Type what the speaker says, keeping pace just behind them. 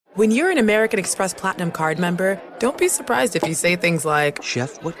When you're an American Express Platinum Card member, don't be surprised if you say things like,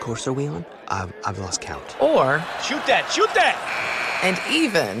 "Chef, what course are we on? I've lost count." Or, Shoot that! And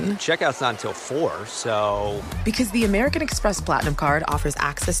even, Checkout's not until 4, so... Because the American Express Platinum Card offers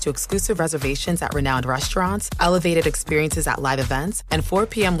access to exclusive reservations at renowned restaurants, elevated experiences at live events, and 4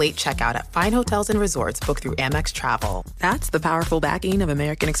 p.m. late checkout at fine hotels and resorts booked through Amex Travel. That's the powerful backing of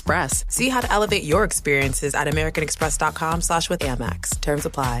American Express. See how to elevate your experiences at americanexpress.com/withAmex. Terms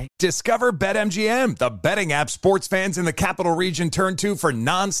apply. Discover BetMGM, the betting app sports fans in the capital region turn to for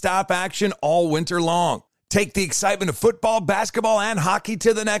nonstop action all winter long. Take the excitement of football, basketball, and hockey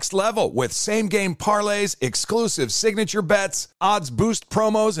to the next level with same-game parlays, exclusive signature bets, odds boost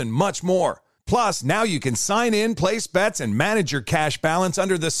promos, and much more. Plus, now you can sign in, place bets, and manage your cash balance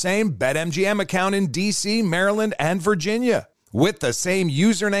under the same BetMGM account in D.C., Maryland, and Virginia. With the same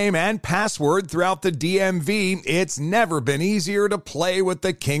username and password throughout the DMV, it's never been easier to play with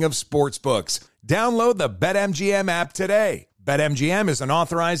the king of sportsbooks. Download the BetMGM app today. BetMGM is an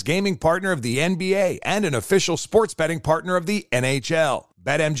authorized gaming partner of the NBA and an official sports betting partner of the NHL.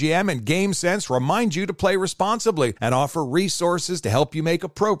 BetMGM and GameSense remind you to play responsibly and offer resources to help you make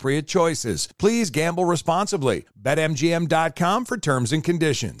appropriate choices. Please gamble responsibly. BetMGM.com for terms and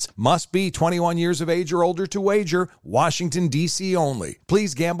conditions. Must be 21 years of age or older to wager. Washington, D.C. only.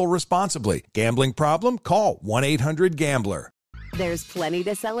 Please gamble responsibly. Gambling problem? Call 1-800-GAMBLER. There's plenty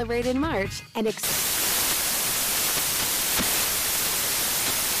to celebrate in March and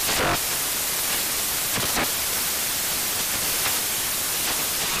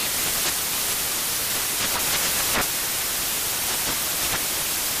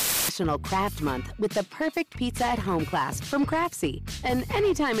Craft Month with the perfect pizza at home class from Craftsy. And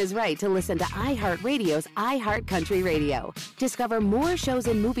anytime is right to listen to iHeartRadio's iHeartCountry Radio. Discover more shows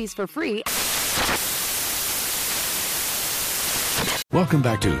and movies for free. Welcome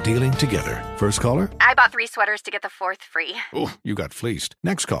back to Dealing Together. First caller? I bought 3 sweaters to get the 4th free. Oh, you got fleeced.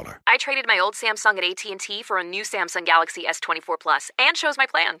 Next caller. I traded my old Samsung at AT&T for a new Samsung Galaxy S24 Plus and chose my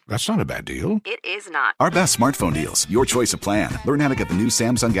plan. That's not a bad deal. It is not. Our best smartphone deals. Your choice of plan. Learn how to get the new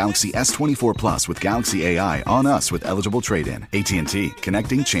Samsung Galaxy S24 Plus with Galaxy AI on us with eligible trade-in. AT&T.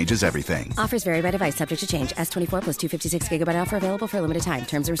 Connecting changes everything. Offers vary by device. Subject to change. S24 plus 256 gigabyte offer available for a limited time.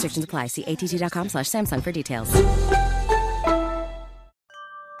 Terms and restrictions apply. See att.com/Samsung for details.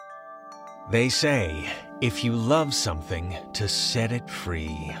 They say, if you love something, to set it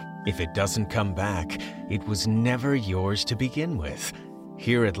free. If it doesn't come back, it was never yours to begin with.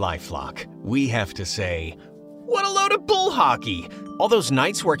 Here at LifeLock, we have to say, what a load of bull hockey! All those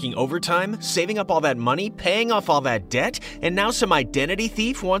nights working overtime, saving up all that money, paying off all that debt, and now some identity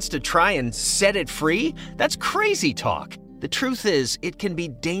thief wants to try and set it free? That's crazy talk. The truth is, it can be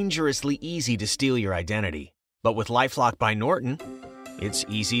dangerously easy to steal your identity. But with LifeLock by Norton, it's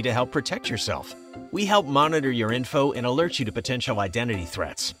easy to help protect yourself. We help monitor your info and alert you to potential identity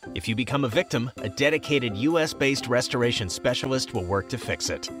threats. If you become a victim, a dedicated U.S.-based restoration specialist will work to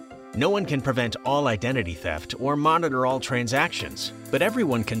fix it. No one can prevent all identity theft or monitor all transactions, but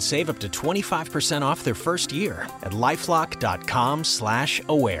everyone can save up to 25% off their first year at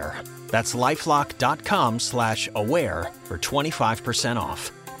LifeLock.com/aware. That's LifeLock.com/aware for 25%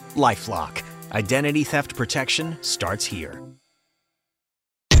 off. LifeLock. Identity theft protection starts here.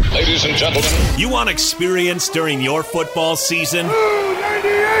 Ladies and gentlemen, you want experience during your football season?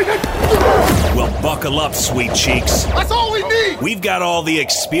 Well, buckle up, sweet cheeks. That's all we need. We've got all the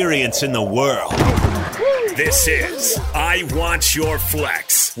experience in the world. This is I Want Your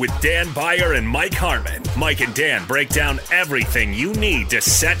Flex with Dan Beyer and Mike Harmon. Mike and Dan break down everything you need to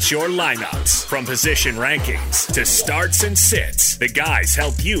set your lineups. From position rankings to starts and sits, the guys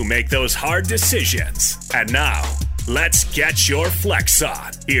help you make those hard decisions. And now, let's get your flex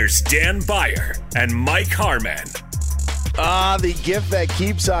on. Here's Dan Beyer and Mike Harmon. The gift that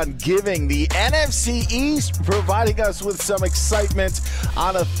keeps on giving. The NFC East providing us with some excitement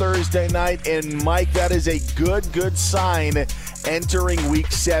on a Thursday night. And, Mike, that is a good sign entering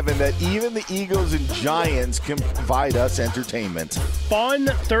Week 7 that even the Eagles and Giants can provide us entertainment. Fun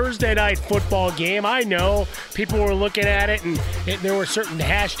Thursday night football game. I know people were looking at it, and there were certain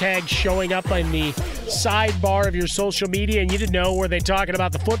hashtags showing up on the sidebar of your social media, and you didn't know, were they talking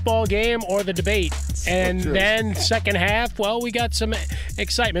about the football game or the debate? And then second half, well, we got some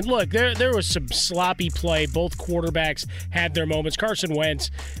excitement. Look, there was some sloppy play. Both quarterbacks had their moments. Carson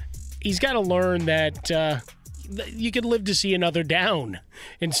Wentz, he's got to learn that you could live to see another down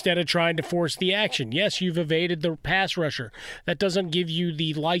instead of trying to force the action. Yes, you've evaded the pass rusher. That doesn't give you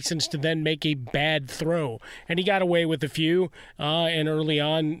the license to then make a bad throw. And he got away with a few, and early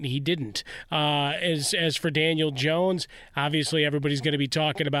on he didn't. As for Daniel Jones, obviously everybody's going to be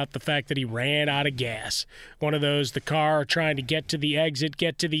talking about the fact that he ran out of gas. One of those, the car trying to get to the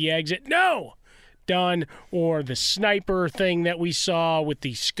exit, no! Done, or the sniper thing that we saw with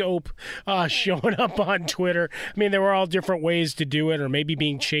the scope showing up on Twitter. I mean, there were all different ways to do it, or maybe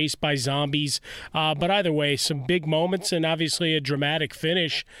being chased by zombies. But either way, some big moments and obviously a dramatic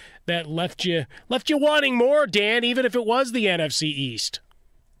finish that left you wanting more, Dan, even if it was the NFC East.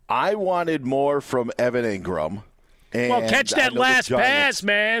 I wanted more from Evan Ingram. Well, catch that last pass,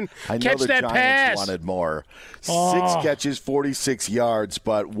 man. Catch that pass. Wanted more. 6 catches, 46 yards,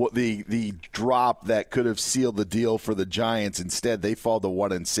 but the drop that could have sealed the deal for the Giants. Instead, they fall to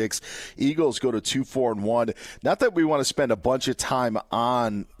 1-6. Eagles go to 2-4-1. Not that we want to spend a bunch of time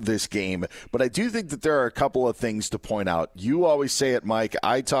on this game, but I do think that there are a couple of things to point out. You always say it, Mike.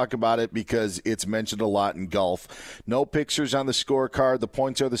 I talk about it because it's mentioned a lot in golf. No pictures on the scorecard. The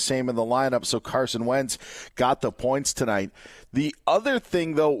points are the same in the lineup, so Carson Wentz got the points tonight. The other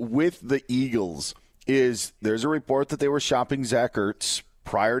thing, though, with the Eagles is there's a report that they were shopping Zach Ertz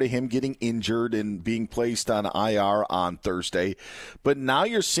prior to him getting injured and being placed on IR on Thursday. But now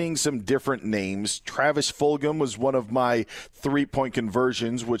you're seeing some different names. Travis Fulgham was one of my 3-point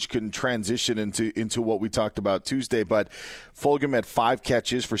conversions, which can transition into what we talked about Tuesday. But Fulgham had 5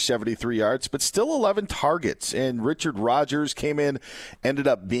 catches for 73 yards, but still 11 targets. And Richard Rodgers came in, ended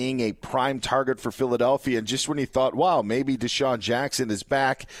up being a prime target for Philadelphia. And just when he thought, wow, maybe Deshaun Jackson is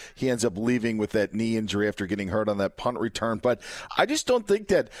back, he ends up leaving with that knee injury after getting hurt on that punt return. But I just don't think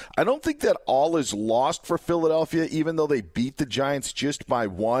that all is lost for Philadelphia, even though they beat the Giants just by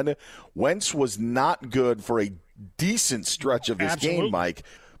 1. Wentz was not good for a decent stretch of this game, Mike.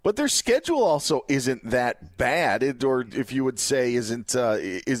 But their schedule also isn't that bad, or if you would say is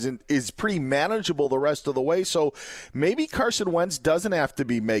pretty manageable the rest of the way. So maybe Carson Wentz doesn't have to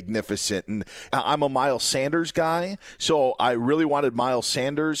be magnificent. And I'm a Miles Sanders guy, so I really wanted Miles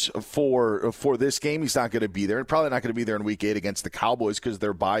Sanders for this game. He's not going to be there, and probably not going to be there in Week 8 against the Cowboys because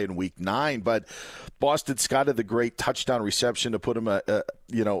they're bye in Week 9. But Boston Scott had the great touchdown reception to put him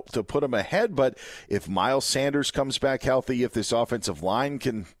ahead. But if Miles Sanders comes back healthy, if this offensive line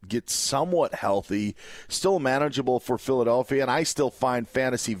can get somewhat healthy, still manageable for Philadelphia, and I still find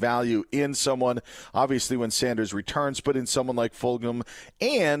fantasy value in someone, obviously when Sanders returns, but in someone like Fulgham,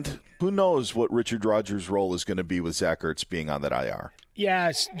 and who knows what Richard Rodgers' role is going to be with Zach Ertz being on that IR.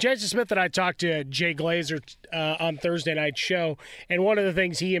 Yeah, Jason Smith and I talked to Jay Glazer on Thursday night's show, and one of the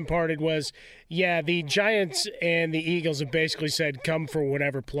things he imparted was, the Giants and the Eagles have basically said come for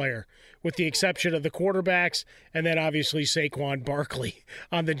whatever player, with the exception of the quarterbacks and then obviously Saquon Barkley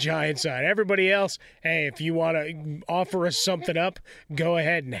on the Giants side. Everybody else, hey, if you want to offer us something up, go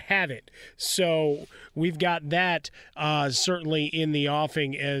ahead and have it. So we've got that certainly in the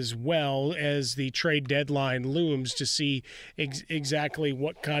offing as well as the trade deadline looms to see exactly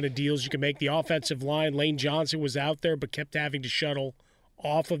what kind of deals you can make. The offensive line, Lane Johnson was out there but kept having to shuttle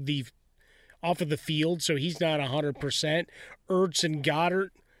off of the field, so he's not 100%. Ertz and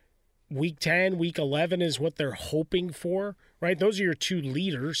Goddard, Week 10, Week 11 is what they're hoping for, right? Those are your 2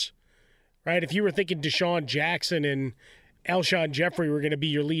 leaders, right? If you were thinking Deshaun Jackson and Alshon Jeffrey were going to be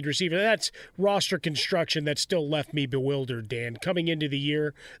your lead receiver, that's roster construction that still left me bewildered, Dan. Coming into the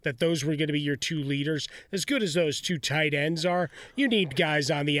year, that those were going to be your 2 leaders. As good as those 2 tight ends are, you need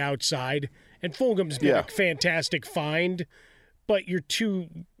guys on the outside. And Fulgham's been a fantastic find, but your 2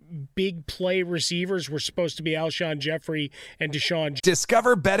 big play receivers were supposed to be Alshon Jeffrey and Deshaun.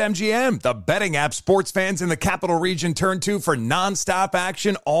 Discover BetMGM, the betting app sports fans in the capital region turn to for nonstop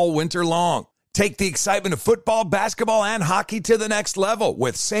action all winter long. Take the excitement of football, basketball, and hockey to the next level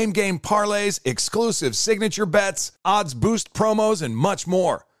with same-game parlays, exclusive signature bets, odds boost promos, and much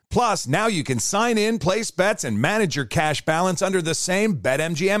more. Plus, now you can sign in, place bets, and manage your cash balance under the same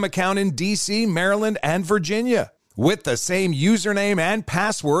BetMGM account in D.C., Maryland, and Virginia. With the same username and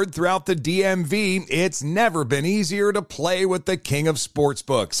password throughout the DMV, it's never been easier to play with the king of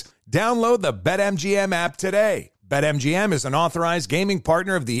sportsbooks. Download the BetMGM app today. BetMGM is an authorized gaming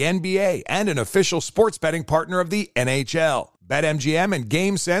partner of the NBA and an official sports betting partner of the NHL. BetMGM and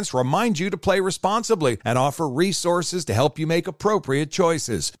GameSense remind you to play responsibly and offer resources to help you make appropriate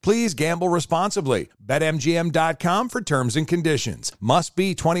choices. Please gamble responsibly. BetMGM.com for terms and conditions. Must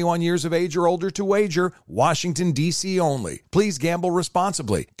be 21 years of age or older to wager. Washington, D.C. only. Please gamble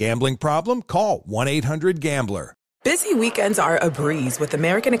responsibly. Gambling problem? Call 1-800-GAMBLER. Busy weekends are a breeze with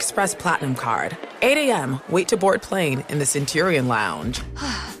American Express Platinum Card. 8 a.m., wait to board plane in the Centurion Lounge.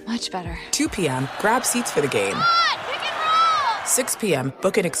 Much better. 2 p.m., grab seats for the game. 6 p.m.,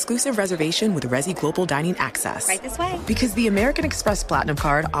 book an exclusive reservation with Resy Global Dining Access. Right this way. Because the American Express Platinum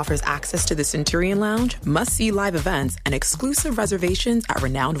Card offers access to the Centurion Lounge, must-see live events, and exclusive reservations at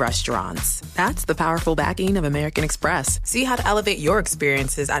renowned restaurants. That's the powerful backing of American Express. See how to elevate your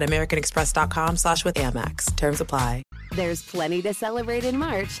experiences at americanexpress.com/withAmex. Terms apply. There's plenty to celebrate in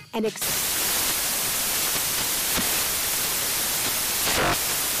March and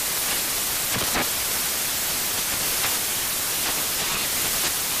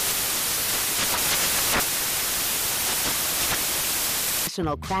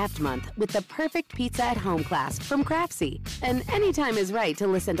National Craft Month with the perfect pizza at home class from Craftsy. And anytime is right to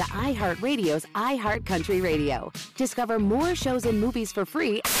listen to iHeartRadio's iHeart Country Radio. Discover more shows and movies for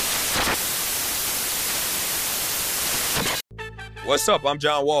free. What's up? I'm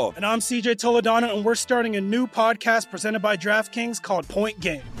John Wall. And I'm CJ Toledano, and we're starting a new podcast presented by DraftKings called Point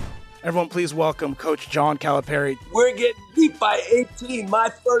Game. Everyone, please welcome Coach John Calipari. We're getting beat by 18. My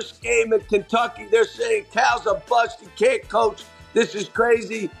first game in Kentucky, they're saying Cal's a bust. He can't coach. This is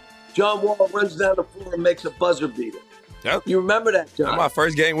crazy. John Wall runs down the floor and makes a buzzer beater. Yep. You remember that, John? That's my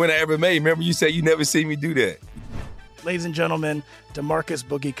first game winner I ever made. Remember you said you never see me do that. Ladies and gentlemen, DeMarcus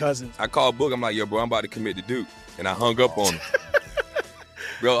Boogie Cousins. I called Boog. I'm like, yo, bro, I'm about to commit to Duke. And I hung up on him.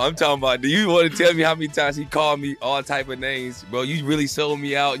 Bro, I'm talking about, do you want to tell me how many times he called me all type of names? Bro, you really sold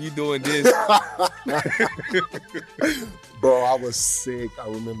me out. You doing this. Bro, I was sick. I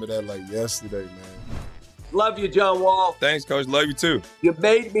remember that like yesterday, man. Love you, John Wall. Thanks, Coach. Love you, too. You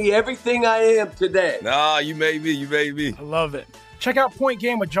made me everything I am today. Nah, you made me. You made me. I love it. Check out Point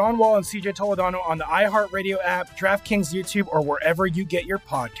Game with John Wall and CJ Toledano on the iHeartRadio app, DraftKings YouTube, or wherever you get your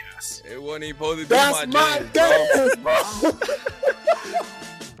podcasts. It wasn't even supposed to be That's my dance, bro.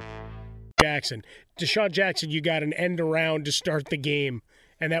 Jackson. Deshaun Jackson, you got an end around to start the game,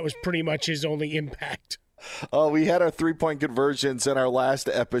 and that was pretty much his only impact. We had our three-point conversions in our last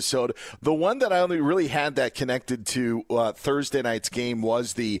episode. The one that I only really had that connected to Thursday night's game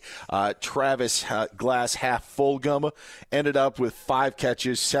was the Travis Glass half-full gum. Ended up with 5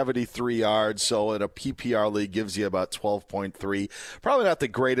 catches, 73 yards. So in a PPR league, gives you about 12.3. Probably not the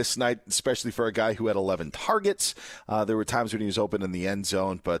greatest night, especially for a guy who had 11 targets. There were times when he was open in the end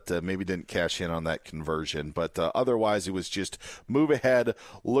zone, but maybe didn't cash in on that conversion. But otherwise, it was just move ahead,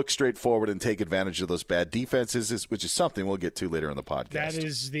 look straight forward, and take advantage of those bad defenses, which is something we'll get to later in the podcast. That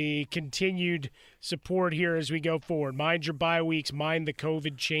is the continued support here as we go forward. Mind your bye weeks, mind the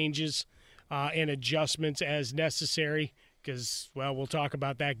COVID changes and adjustments as necessary because, well, we'll talk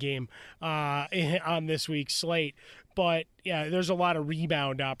about that game on this week's slate. But, yeah, there's a lot of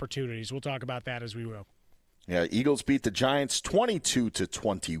rebound opportunities. We'll talk about that as we will. Yeah, Eagles beat the Giants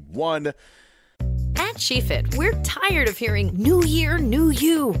 22-21. At SheFit, we're tired of hearing new year, new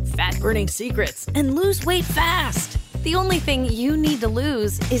you, fat-burning secrets, and lose weight fast. The only thing you need to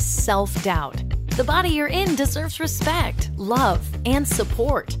lose is self-doubt. The body you're in deserves respect, love, and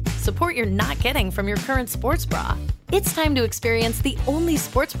support. Support you're not getting from your current sports bra. It's time to experience the only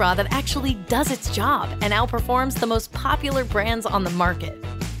sports bra that actually does its job and outperforms the most popular brands on the market.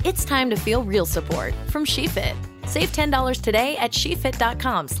 It's time to feel real support from SheFit. Save $10 today at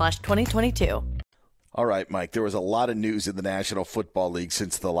SheFit.com/2022. All right, Mike, there was a lot of news in the National Football League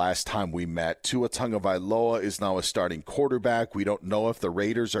since the last time we met. Tua Tagovailoa is now a starting quarterback. We don't know if the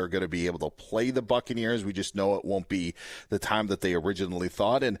Raiders are going to be able to play the Buccaneers. We just know it won't be the time that they originally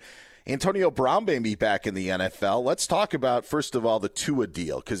thought. And Antonio Brown may be back in the NFL. Let's talk about, first of all, the Tua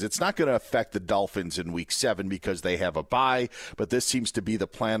deal, because it's not going to affect the Dolphins in Week 7 because they have a bye, but this seems to be the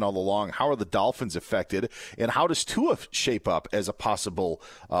plan all along. How are the Dolphins affected, and how does Tua shape up as a possible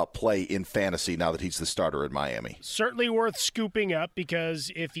play in fantasy now that he's the starter in Miami? Certainly worth scooping up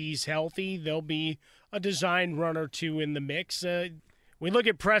because if he's healthy, there'll be a design run or two in the mix. We look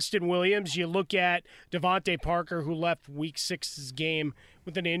at Preston Williams. You look at Devontae Parker, who left Week 6's game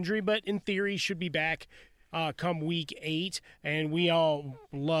with an injury, but in theory should be back come Week 8. And we all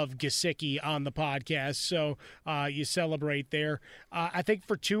love Gesicki on the podcast, so you celebrate there. I think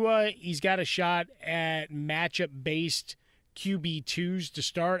for Tua, he's got a shot at matchup-based QB2s to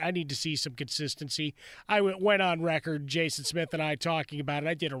start. I need to see some consistency. I went on record, Jason Smith and I talking about it.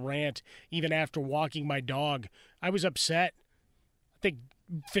 I did a rant even after walking my dog. I was upset. I think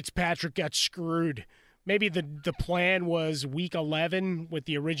Fitzpatrick got screwed. Maybe the plan was Week 11 with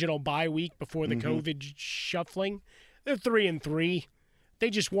the original bye week before the COVID shuffling. They're 3-3. They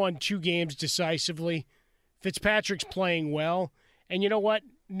just won 2 games decisively. Fitzpatrick's playing well. And you know what?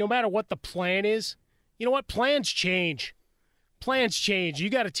 No matter what the plan is, you know what? Plans change. You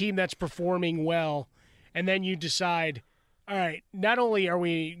got a team that's performing well, and then you decide, all right, not only are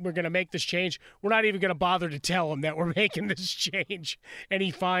we're going to make this change, we're not even going to bother to tell him that we're making this change. And he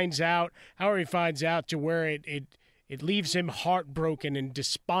finds out, to where it leaves him heartbroken and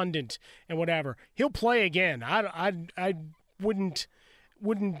despondent and whatever. He'll play again. I wouldn't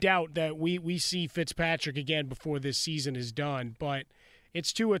doubt that we see Fitzpatrick again before this season is done, but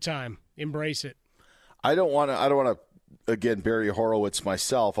it's Tua time. Embrace it. I don't want to again, Barry Horowitz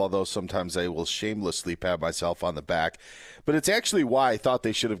myself, although sometimes I will shamelessly pat myself on the back. But it's actually why I thought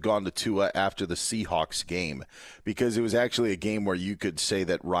they should have gone to Tua after the Seahawks game, because it was actually a game where you could say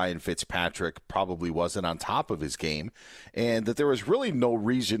that Ryan Fitzpatrick probably wasn't on top of his game, and that there was really no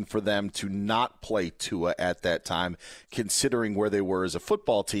reason for them to not play Tua at that time, considering where they were as a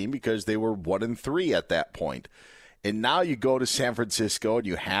football team, because they were 1-3 at that point. And now you go to San Francisco and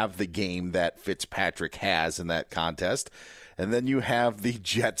you have the game that Fitzpatrick has in that contest. And then you have the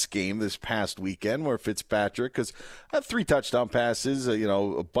Jets game this past weekend where Fitzpatrick has 3 touchdown passes,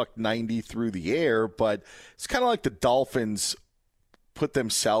 $190 through the air. But it's kind of like the Dolphins put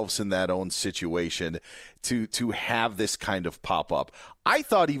themselves in that own situation to have this kind of pop up. I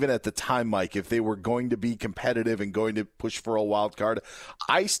thought even at the time, Mike, if they were going to be competitive and going to push for a wild card,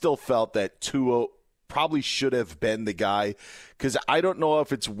 I still felt that Tua probably should have been the guy, because I don't know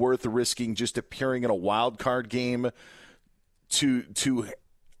if it's worth risking just appearing in a wild card game to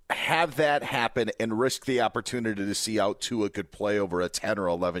have that happen and risk the opportunity to see how Tua could play over a 10 or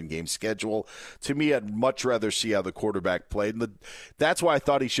 11 game schedule. To me, I'd much rather see how the quarterback played. And that's why I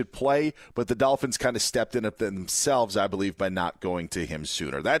thought he should play, but the Dolphins kind of stepped in it themselves, I believe, by not going to him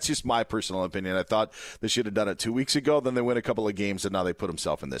sooner. That's just my personal opinion. I thought they should have done it 2 weeks ago, then they win a couple of games, and now they put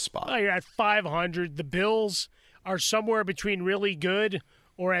himself in this spot. Oh, you're at 500. The Bills are somewhere between really good,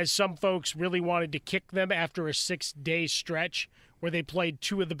 or as some folks really wanted to kick them after a 6-day stretch where they played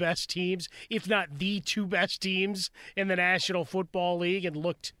 2 of the best teams, if not the 2 best teams in the National Football League, and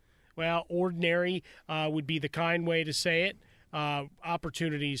looked, well, ordinary would be the kind way to say it.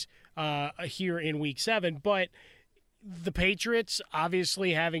 Opportunities here in Week 7. But the Patriots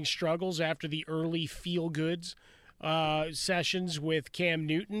obviously having struggles after the early feel-goods sessions with Cam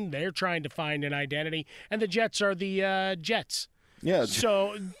Newton. They're trying to find an identity. And the Jets are the Jets. Yeah.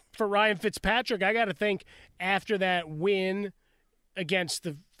 So for Ryan Fitzpatrick, I got to think after that win against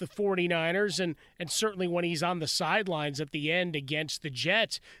the 49ers, and certainly when he's on the sidelines at the end against the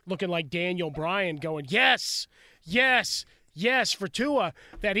Jets, looking like Daniel Bryan going, yes, for Tua,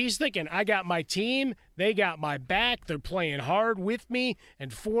 that he's thinking, I got my team, they got my back, they're playing hard with me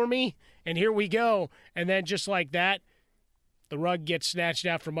and for me, and here we go. And then just like that, the rug gets snatched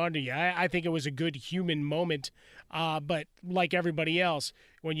out from under you. I think it was a good human moment. But like everybody else,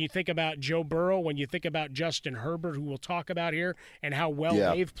 when you think about Joe Burrow, when you think about Justin Herbert, who we'll talk about here, and how well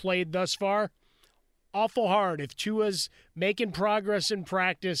they've played thus far, awful hard. If Tua's making progress in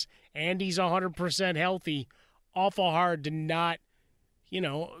practice and he's 100% healthy, awful hard to not,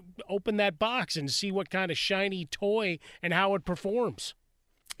 open that box and see what kind of shiny toy and how it performs.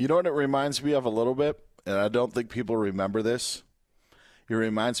 You know what it reminds me of a little bit? And I don't think people remember this. It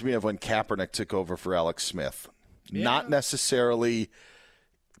reminds me of when Kaepernick took over for Alex Smith. Yeah. Not necessarily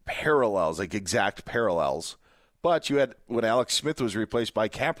parallels, like exact parallels, but you had, when Alex Smith was replaced by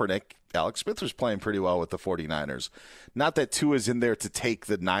Kaepernick, Alex Smith was playing pretty well with the 49ers. Not that Tua's in there to take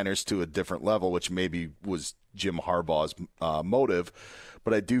the Niners to a different level, which maybe was Jim Harbaugh's motive,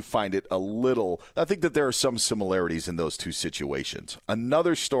 but I do find it a little – I think that there are some similarities in those two situations.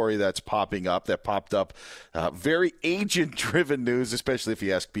 Another story that's popping up, that popped up, very agent-driven news, especially if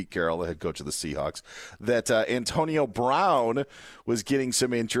you ask Pete Carroll, the head coach of the Seahawks, that Antonio Brown was getting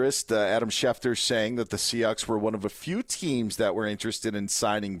some interest. Adam Schefter saying that the Seahawks were one of a few teams that were interested in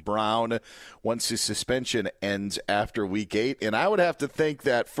signing Brown once his suspension ends after Week 8. And I would have to think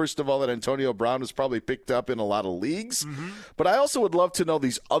that, first of all, that Antonio Brown was probably picked up in a lot of leagues. Mm-hmm. But I also would love to know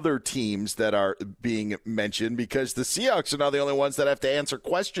these other teams that are being mentioned, because the Seahawks are now the only ones that have to answer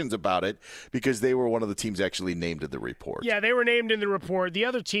questions about it, because they were one of the teams actually named in the report. Yeah, they were named in the report. The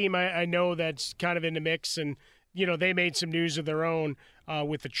other team I know that's kind of in the mix, and they made some news of their own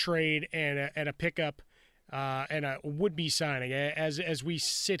with a trade and a pickup and a would-be signing. As we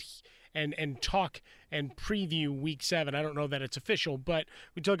sit and talk and preview Week 7, I don't know that it's official, but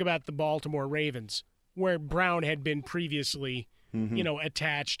we talk about the Baltimore Ravens, where Brown had been previously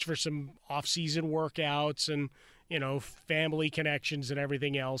attached for some off-season workouts and, family connections and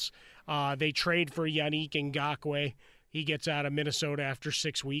everything else. They trade for Yannick Ngakoue. He gets out of Minnesota after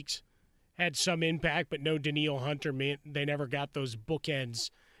 6 weeks. Had some impact, but no Danielle Hunter. They never got those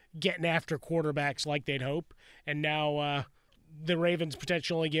bookends, getting after quarterbacks like they'd hope. And now the Ravens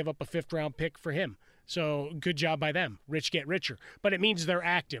potentially gave up a 5th-round pick for him. So good job by them. Rich get richer. But it means they're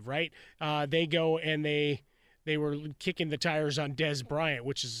active, right? They go and they were kicking the tires on Dez Bryant,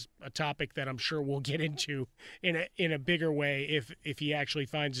 which is a topic that I'm sure we'll get into in a bigger way if he actually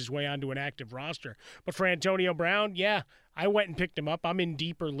finds his way onto an active roster. But for Antonio Brown, yeah, I went and picked him up. I'm in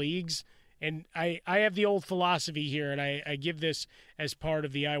deeper leagues. And I have the old philosophy here, and I give this as part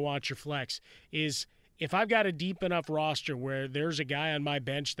of the I Want Your Flex, is if I've got a deep enough roster where there's a guy on my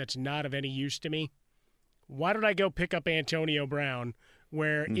bench that's not of any use to me, why don't I go pick up Antonio Brown,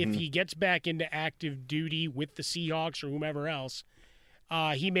 where if he gets back into active duty with the Seahawks or whomever else,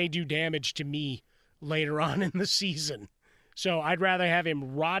 he may do damage to me later on in the season. So I'd rather have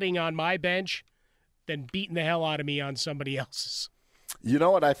him rotting on my bench than beating the hell out of me on somebody else's. You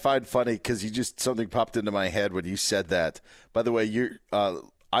know what I find funny, because something popped into my head when you said that. By the way,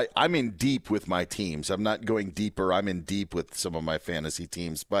 I'm in deep with my teams. I'm not going deeper. I'm in deep with some of my fantasy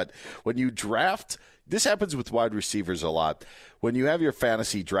teams. But when you draft, this happens with wide receivers a lot. When you have your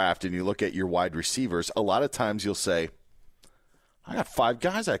fantasy draft and you look at your wide receivers, a lot of times you'll say, I got 5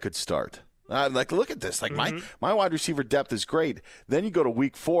 guys I could start. Like, look at this. Like, my wide receiver depth is great. Then you go to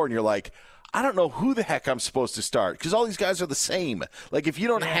week 4 and you're like, I don't know who the heck I'm supposed to start, because all these guys are the same. Like, if you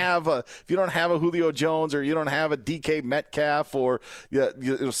don't have a Julio Jones, or you don't have a DK Metcalf, or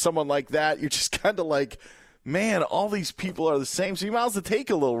someone like that, you're just kind of like, man, all these people are the same. So you might as well take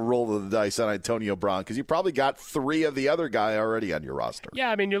a little roll of the dice on Antonio Brown, because you probably got 3 of the other guy already on your roster. Yeah,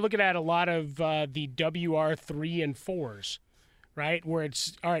 I mean, you're looking at a lot of the WR3 and 4s. Right, where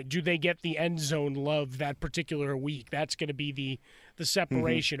it's, all right, do they get the end zone love that particular week? That's going to be the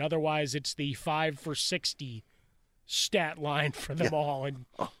separation. Otherwise, it's the 5 for 60 stat line for them all. And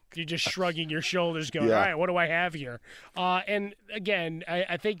you're just shrugging your shoulders going, all right, what do I have here? And, again,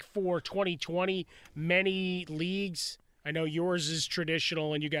 I think for 2020, many leagues, I know yours is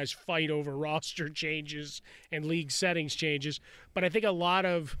traditional and you guys fight over roster changes and league settings changes, but I think a lot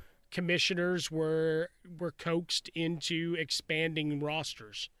of commissioners were coaxed into expanding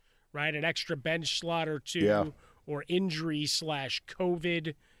rosters, right? An extra bench slot or 2 or injury /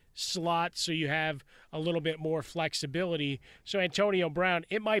 COVID slot, so you have a little bit more flexibility. So Antonio Brown,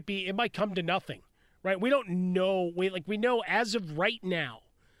 it might come to nothing, right? We don't know. We know as of right now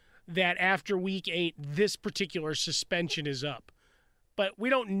that after week 8, this particular suspension is up. But we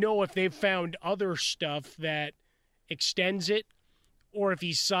don't know if they've found other stuff that extends it, or if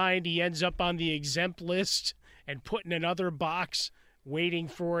he's signed, he ends up on the exempt list and put in another box waiting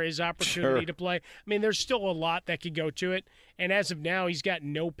for his opportunity to play. I mean, there's still a lot that could go to it. And as of now, he's got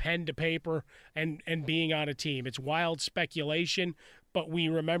no pen to paper and being on a team. It's wild speculation, but we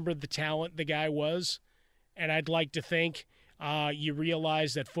remember the talent the guy was. And I'd like to think you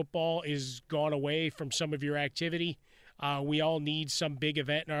realize that football is gone away from some of your activity. We all need some big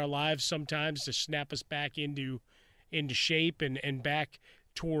event in our lives sometimes to snap us back into shape and back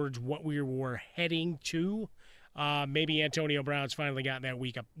towards what we were heading to. Maybe Antonio Brown's finally gotten that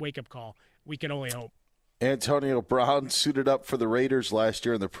wake-up call. We can only hope. Antonio Brown suited up for the Raiders last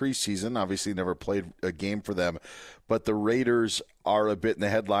year in the preseason. Obviously never played a game for them. But the Raiders are a bit in the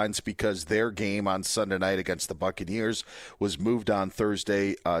headlines because their game on Sunday night against the Buccaneers was moved on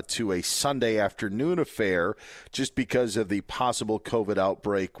Thursday to a Sunday afternoon affair just because of the possible COVID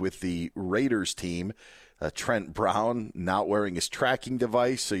outbreak with the Raiders team. Trent Brown not wearing his tracking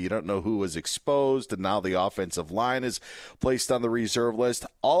device, so you don't know who was exposed, and now the offensive line is placed on the reserve list.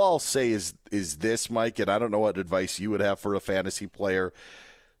 All I'll say is this, Mike, and I don't know what advice you would have for a fantasy player.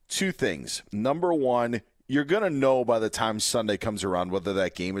 2 things. Number 1, you're going to know by the time Sunday comes around whether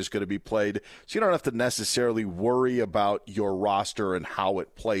that game is going to be played, so you don't have to necessarily worry about your roster and how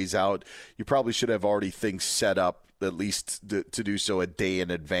it plays out. You probably should have already things set up, at least to do so a day in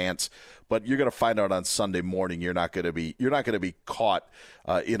advance. But you're going to find out on Sunday morning. You're not going to be caught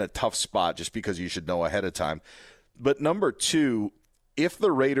in a tough spot just because you should know ahead of time. But number 2, if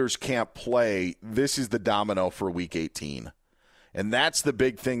the Raiders can't play, this is the domino for Week 18. And that's the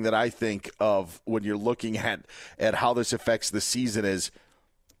big thing that I think of when you're looking at how this affects the season is,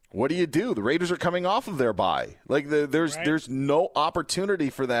 what do you do? The Raiders are coming off of their bye. Like there's no opportunity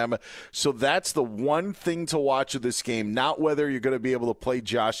for them. So that's the one thing to watch of this game. Not whether you're going to be able to play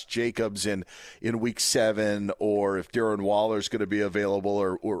Josh Jacobs in week 7 or if Darren Waller is going to be available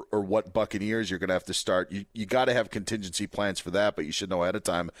or what Buccaneers you're going to have to start. You got to have contingency plans for that, but you should know ahead of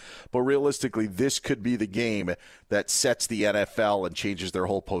time. But realistically, this could be the game that sets the NFL and changes their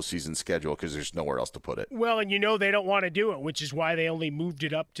whole postseason schedule because there's nowhere else to put it. Well, and they don't want to do it, which is why they only moved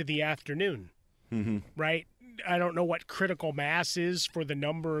it up to the afternoon, right? I don't know what critical mass is for the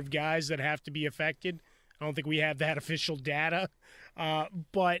number of guys that have to be affected. I don't think we have that official data.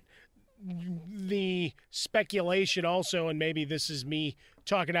 But the speculation also, and maybe this is me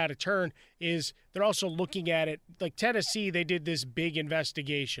talking out of turn, is they're also looking at it like Tennessee. They did this big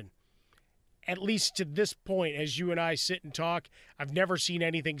investigation. At least to this point, as you and I sit and talk, I've never seen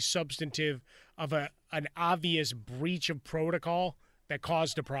anything substantive of an obvious breach of protocol that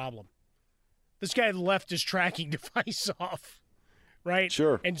caused a problem. This guy left his tracking device off, right?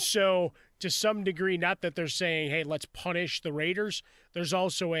 Sure. And so to some degree, not that they're saying, hey, let's punish the Raiders. There's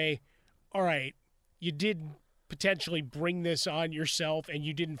also all right, you did potentially bring this on yourself and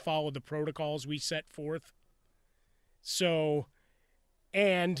you didn't follow the protocols we set forth. So,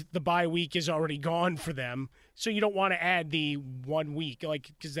 and the bye week is already gone for them. So you don't want to add the 1 week,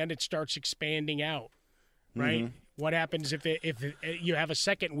 because then it starts expanding out, right? Mm-hmm. What happens if you have a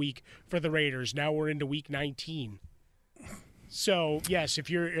second week for the Raiders? Now we're into week 19. So, yes, if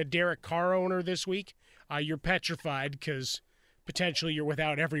you're a Derek Carr owner this week, you're petrified because potentially you're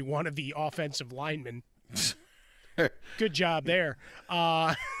without every one of the offensive linemen. Good job there.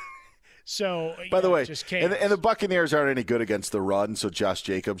 So, by the way, just and the Buccaneers aren't any good against the run, so Josh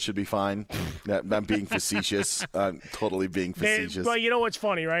Jacobs should be fine. I'm being facetious. I'm totally being facetious. Well, you know what's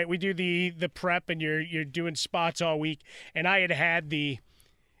funny, right? We do the prep, and you're doing spots all week, and I had the,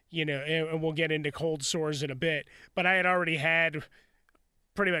 and we'll get into cold sores in a bit, but I had already had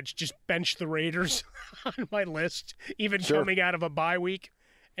pretty much just bench the Raiders on my list, even coming out of a bye week,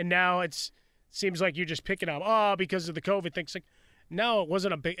 and now it seems like you're just picking up, because of the COVID thing. It's like, no, it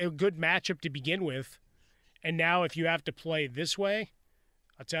wasn't a good matchup to begin with. And now if you have to play this way,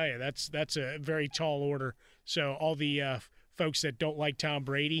 I'll tell you, that's a very tall order. So all the folks that don't like Tom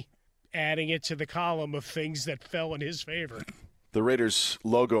Brady, adding it to the column of things that fell in his favor. The Raiders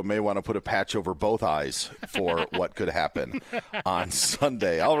logo may want to put a patch over both eyes for what could happen on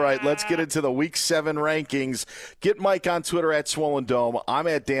Sunday. All right, let's get into the Week 7 rankings. Get Mike on Twitter at Swollen Dome. I'm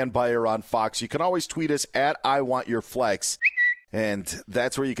at Dan Beyer on Fox. You can always tweet us at IWantYourFlex. And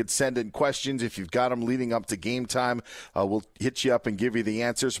that's where you could send in questions. If you've got them leading up to game time, we'll hit you up and give you the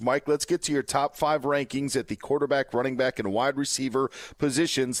answers. Mike, let's get to your top 5 rankings at the quarterback, running back, and wide receiver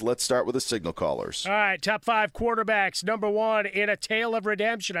positions. Let's start with the signal callers. All right, top 5 quarterbacks. Number 1, in a tale of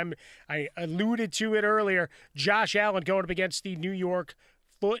redemption. I alluded to it earlier. Josh Allen going up against the New York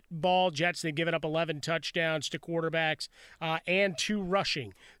Football Jets. They've given up 11 touchdowns to quarterbacks and 2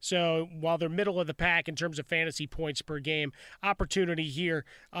 rushing. So while they're middle of the pack in terms of fantasy points per game, opportunity here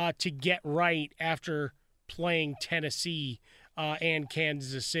to get right after playing Tennessee and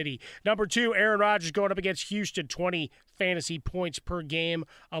Kansas City. Number 2, Aaron Rodgers going up against Houston, 20 fantasy points per game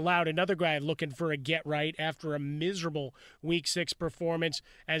allowed. Another guy looking for a get right after a miserable Week 6 performance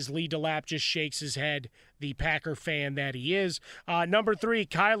as Lee DeLapp just shakes his head, the Packer fan that he is. Number 3,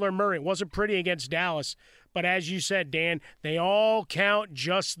 Kyler Murray. Wasn't pretty against Dallas, but as you said, Dan, they all count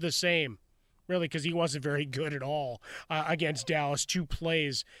just the same. Really, because he wasn't very good at all against Dallas. 2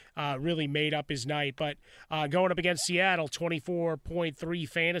 plays really made up his night. But going up against Seattle, 24.3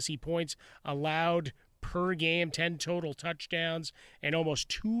 fantasy points allowed per game, 10 total touchdowns, and almost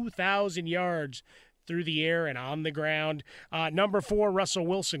 2,000 yards through the air and on the ground. Number 4, Russell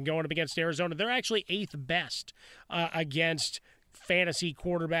Wilson going up against Arizona. They're actually 8th best against fantasy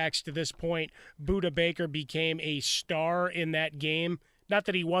quarterbacks to this point. Budda Baker became a star in that game. Not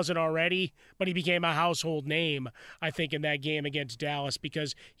that he wasn't already, but he became a household name, I think, in that game against Dallas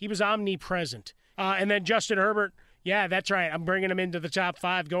because he was omnipresent. And then Justin Herbert, yeah, that's right. I'm bringing him into the top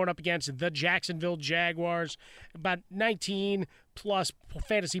 5, going up against the Jacksonville Jaguars. About 19-plus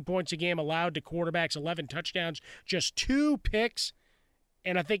fantasy points a game allowed to quarterbacks, 11 touchdowns, just 2 picks.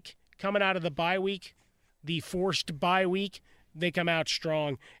 And I think coming out of the bye week, the forced bye week, they come out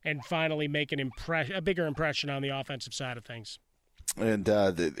strong and finally make a bigger impression on the offensive side of things. And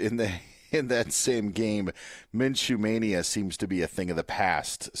in that same game, Minshew mania seems to be a thing of the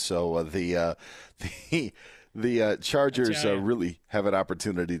past. So the Chargers really have an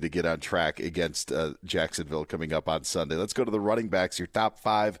opportunity to get on track against Jacksonville coming up on Sunday. Let's go to the running backs, your top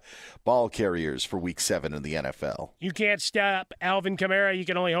 5 ball carriers for Week 7 in the NFL. You can't stop Alvin Kamara. You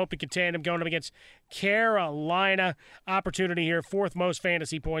can only hope to contain him going up against Carolina. Opportunity here, 4th most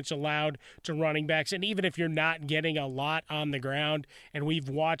fantasy points allowed to running backs. And even if you're not getting a lot on the ground, and we've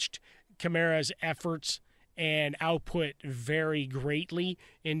watched Kamara's efforts and output vary greatly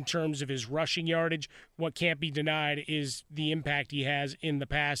in terms of his rushing yardage. What can't be denied is the impact he has in the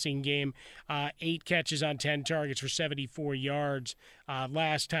passing game. 8 catches on 10 targets for 74 yards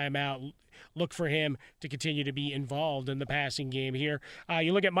last time out. look for him to continue to be involved in the passing game here.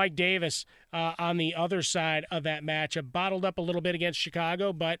 You look at Mike Davis on the other side of that matchup, bottled up a little bit against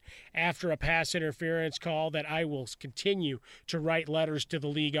Chicago, but after a pass interference call that I will continue to write letters to the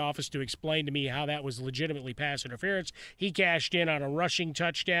league office to explain to me how that was legitimately pass interference, he cashed in on a rushing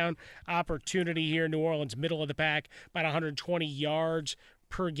touchdown opportunity here. New Orleans, middle of the pack, about 120 yards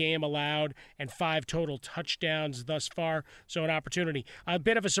per game allowed and 5 total touchdowns thus far. So an opportunity. A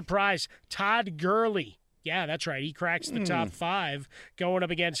bit of a surprise, Todd Gurley. Yeah, that's right. He cracks the top 5 going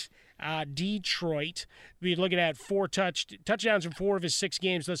up against Detroit. We're looking at 4 touchdowns in 4 of his 6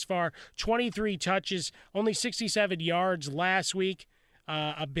 games thus far. 23 touches, only 67 yards last week.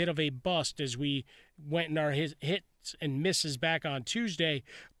 A bit of a bust as we went in our hits and misses back on Tuesday.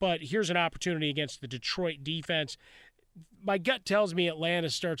 But here's an opportunity against the Detroit defense. My gut tells me Atlanta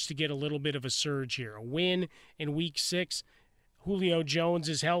starts to get a little bit of a surge here. A win in Week 6. Julio Jones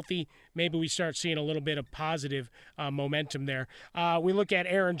is healthy. Maybe we start seeing a little bit of positive momentum there. We look at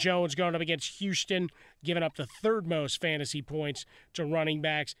Aaron Jones going up against Houston, giving up the 3rd most fantasy points to running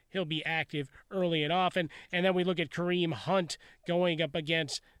backs. He'll be active early and often. And then we look at Kareem Hunt going up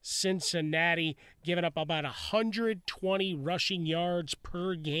against Cincinnati, giving up about 120 rushing yards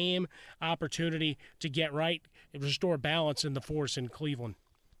per game. Opportunity to get right and restore balance in the force in Cleveland.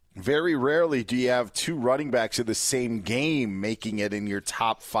 Very rarely do you have 2 running backs in the same game making it in your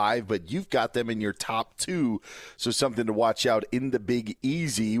top 5, but you've got them in your top 2. So something to watch out in the Big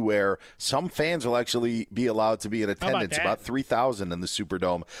Easy, where some fans will actually be allowed to be in attendance. About 3,000 in the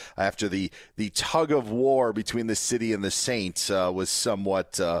Superdome after the tug of war between the city and the Saints was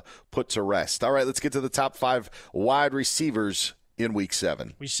somewhat put to rest. All right, let's get to the top 5 wide receivers in Week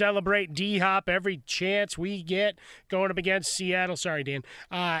 7. We celebrate D-Hop every chance we get going up against Seattle. Sorry, Dan.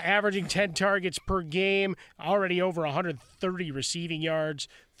 Averaging 10 targets per game, already over 130 receiving yards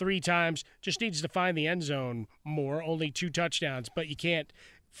 3 times. Just needs to find the end zone more. Only 2 touchdowns, but you can't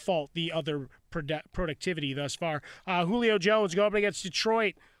fault the other productivity thus far. Julio Jones going up against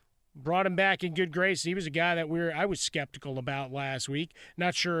Detroit. Brought him back in good grace. He was a guy that I was skeptical about last week.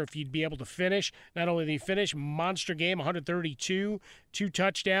 Not sure if he'd be able to finish. Not only did he finish, monster game, 132, 2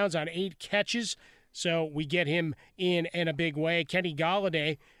 touchdowns on 8 catches. So we get him in a big way. Kenny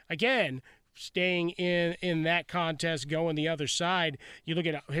Golladay, again, staying in that contest, going the other side. You look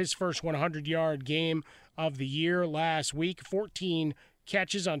at his first 100-yard game of the year last week, 14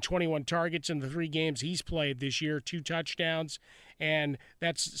 catches on 21 targets in the 3 games he's played this year, 2 touchdowns. And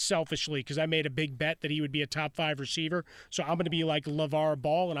that's selfishly because I made a big bet that he would be a top 5 receiver. So I'm going to be like LeVar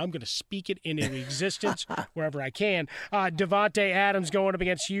Ball, and I'm going to speak it into existence wherever I can. Devontae Adams going up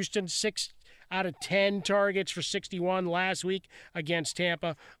against Houston, 6 out of 10 targets for 61 last week against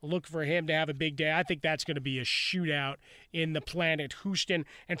Tampa. Look for him to have a big day. I think that's going to be a shootout in the Planet Houston.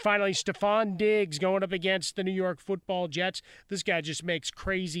 And finally, Stephon Diggs going up against the New York Football Jets. This guy just makes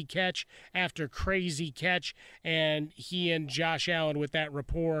crazy catch after crazy catch, and he and Josh Allen with that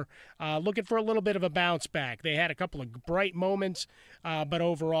rapport, looking for a little bit of a bounce back. They had a couple of bright moments, but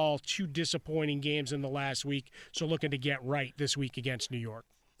overall 2 disappointing games in the last week, so looking to get right this week against New York.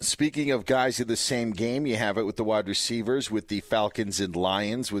 Speaking of guys in the same game, you have it with the wide receivers, with the Falcons and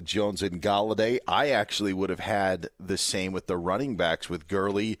Lions, with Jones and Golladay. I actually would have had the same with the running backs, with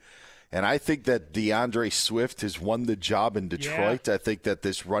Gurley. And I think that DeAndre Swift has won the job in Detroit. Yeah. I think that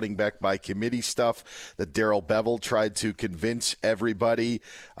this running back by committee stuff that Darrell Bevel tried to convince everybody,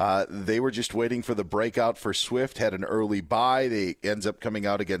 they were just waiting for the breakout for Swift, had an early bye. They ends up coming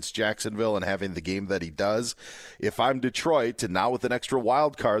out against Jacksonville and having the game that he does. If I'm Detroit, and now with an extra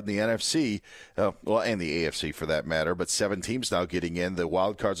wild card in the NFC, and the AFC for that matter, but 7 teams now getting in, the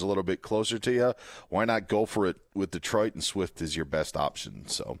wild card's a little bit closer to you. Why not go for it with Detroit, and Swift is your best option.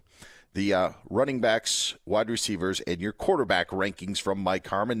 So the running backs, wide receivers, and your quarterback rankings from Mike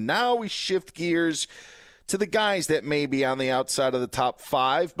Harmon. Now we shift gears to the guys that may be on the outside of the top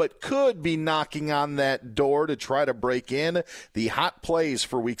 5, but could be knocking on that door to try to break in. The hot plays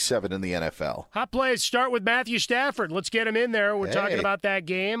for Week 7 in the NFL. Hot plays start with Matthew Stafford. Let's get him in there. We're talking about that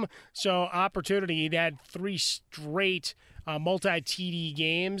game. So opportunity. He'd had 3 straight multi-TD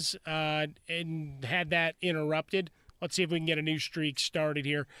games and had that interrupted. Let's see if we can get a new streak started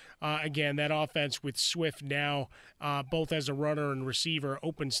here. Again, that offense with Swift now, both as a runner and receiver,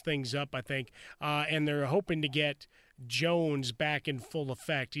 opens things up, I think. And they're hoping to get Jones back in full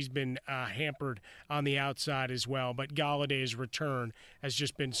effect. He's been hampered on the outside as well. But Galladay's return has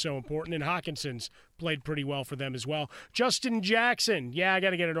just been so important. And Hawkinson's played pretty well for them as well. Justin Jackson. Yeah, I got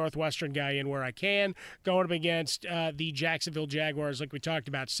to get a Northwestern guy in where I can. Going up against the Jacksonville Jaguars, like we talked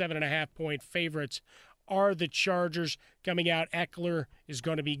about, 7.5-point favorites are the Chargers. coming out. Eckler is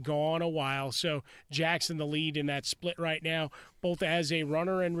going to be gone a while, so Jackson the lead in that split right now, both as a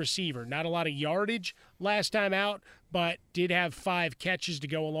runner and receiver. Not a lot of yardage last time out, but did have 5 catches to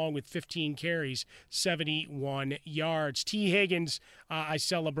go along with 15 carries, 71 yards. T. Higgins, I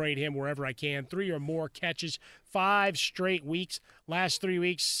celebrate him wherever I can. 3 or more catches, 5 straight weeks. Last 3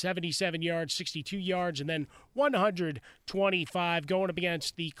 weeks, 77 yards, 62 yards, and then 125 going up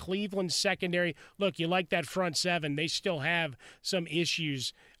against the Cleveland secondary. Look, you like that front seven. They still have some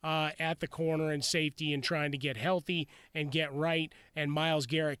issues at the corner and safety and trying to get healthy and get right, and Myles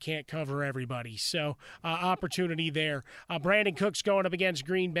Garrett can't cover everybody. So opportunity there. Brandon Cooks going up against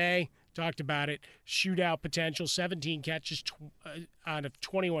Green Bay. Talked about it. Shootout potential, 17 catches out of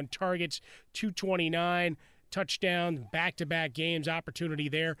 21 targets, 229 touchdown, back-to-back games, opportunity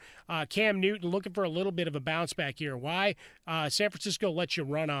there. Cam Newton looking for a little bit of a bounce back here. Why? San Francisco lets you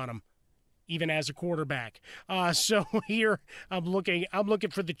run on him, even as a quarterback. So here I'm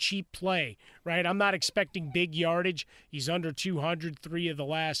looking for the cheap play, right? I'm not expecting big yardage. He's under 200, 3 of the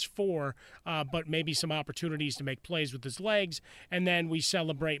last 4, but maybe some opportunities to make plays with his legs. And then we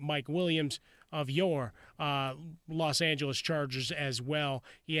celebrate Mike Williams of your Los Angeles Chargers as well.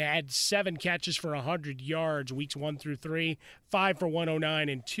 He had 7 catches for 100 yards weeks 1 through 3, 5 for 109,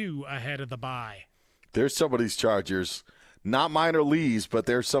 and 2 ahead of the bye. There's somebody's Chargers. Not mine or Lee's, but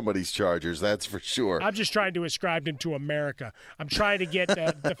they're somebody's Chargers, that's for sure. I'm just trying to ascribe them to America. I'm trying to get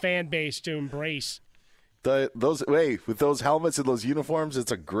the fan base to embrace. With those helmets and those uniforms,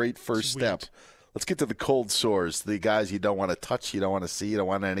 it's a great first step. Let's get to the cold sores, the guys you don't want to touch, you don't want to see, you don't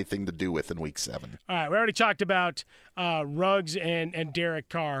want anything to do with in Week 7. All right, we already talked about Ruggs and Derek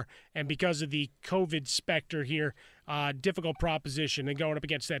Carr, and because of the COVID specter here, difficult proposition, and going up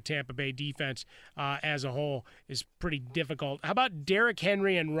against that Tampa Bay defense as a whole is pretty difficult. How about Derrick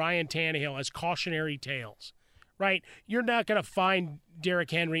Henry and Ryan Tannehill as cautionary tales? Right? You're not going to find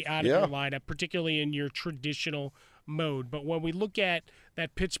Derrick Henry out of your lineup, particularly in your traditional mode. But when we look at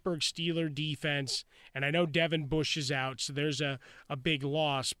that Pittsburgh Steelers defense, and I know Devin Bush is out, so there's a big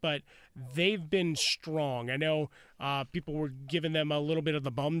loss, but they've been strong. I know people were giving them a little bit of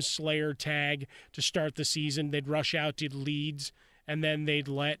the bum slayer tag to start the season. They'd rush out to leads, and then they'd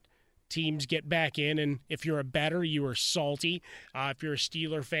let teams get back in, and if you're a bettor, you are salty. If you're a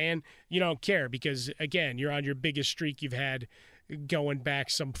Steeler fan, you don't care because, again, you're on your biggest streak you've had going back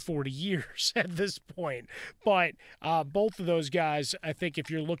some 40 years at this point. But both of those guys, I think if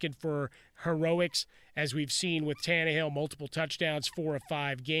you're looking for heroics, as we've seen with Tannehill, multiple touchdowns, 4 of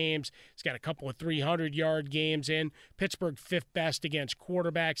 5 games. He's got a couple of 300-yard games in. Pittsburgh 5th best against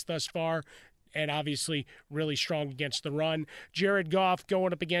quarterbacks thus far, and obviously really strong against the run. Jared Goff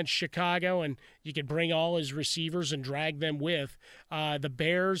going up against Chicago, and you can bring all his receivers and drag them with. The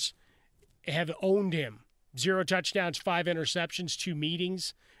Bears have owned him. 0 touchdowns, 5 interceptions, 2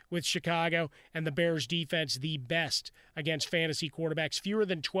 meetings with Chicago, and the Bears defense the best against fantasy quarterbacks. Fewer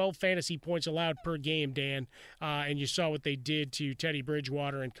than 12 fantasy points allowed per game, Dan, and you saw what they did to Teddy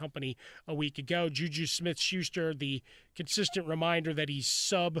Bridgewater and company a week ago. Juju Smith-Schuster, the consistent reminder that he's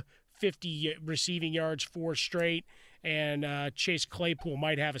sub 50 receiving yards 4 straight, and Chase Claypool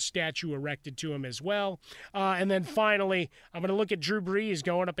might have a statue erected to him as well. And then finally, I'm going to look at Drew Brees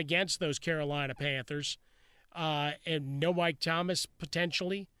going up against those Carolina Panthers. And no Mike Thomas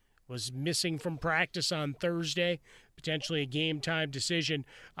potentially was missing from practice on Thursday, potentially a game-time decision.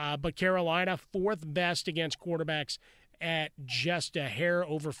 But Carolina, 4th best against quarterbacks at just a hair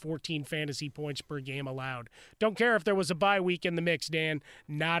over 14 fantasy points per game allowed. Don't care if there was a bye week in the mix, Dan.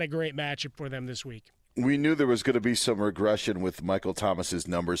 Not a great matchup for them this week. We knew there was going to be some regression with Michael Thomas's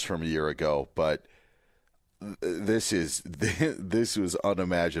numbers from a year ago, but this was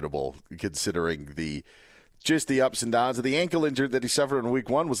unimaginable considering the ups and downs of the ankle injury that he suffered in Week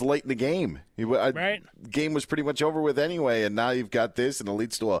 1 was late in the game. Game was pretty much over with anyway, and now you've got this, and it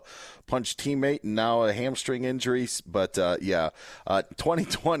leads to a punched teammate, and now a hamstring injury. But,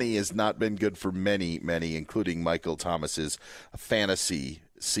 2020 has not been good for many, including Michael Thomas's fantasy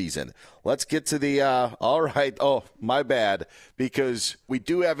season. Let's get to the all right. Oh, my bad, because we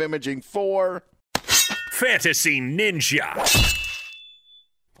do have imaging for Fantasy Ninja.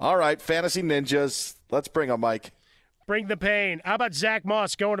 All right, Fantasy Ninjas. Let's bring them, Mike. Bring the pain. How about Zach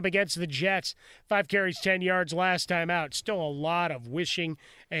Moss going up against the Jets? 5 carries, 10 yards last time out. Still a lot of wishing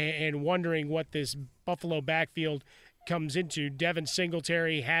and wondering what this Buffalo backfield comes into. Devin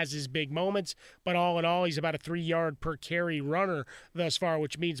Singletary has his big moments, but all in all, he's about a 3-yard per carry runner thus far,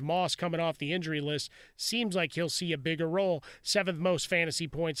 which means Moss coming off the injury list seems like he'll see a bigger role. 7th most fantasy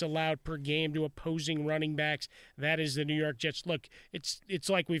points allowed per game to opposing running backs. That is the New York Jets. Look, it's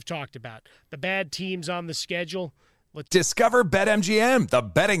like we've talked about. The bad teams on the schedule, Discover BetMGM, the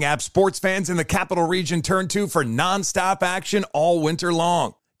betting app sports fans in the capital region turn to for nonstop action all winter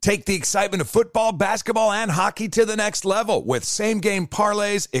long. Take the excitement of football, basketball, and hockey to the next level with same-game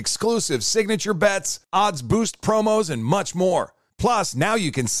parlays, exclusive signature bets, odds boost promos, and much more. Plus, now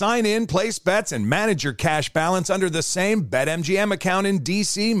you can sign in, place bets, and manage your cash balance under the same BetMGM account in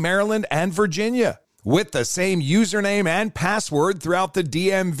D.C., Maryland, and Virginia. With the same username and password throughout the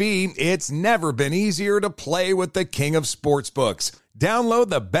DMV, it's never been easier to play with the king of sportsbooks. Download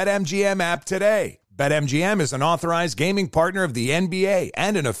the BetMGM app today. BetMGM is an authorized gaming partner of the NBA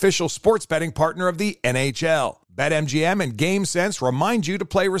and an official sports betting partner of the NHL. BetMGM and GameSense remind you to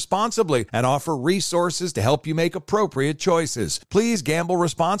play responsibly and offer resources to help you make appropriate choices. Please gamble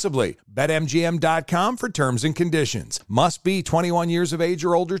responsibly. BetMGM.com for terms and conditions. Must be 21 years of age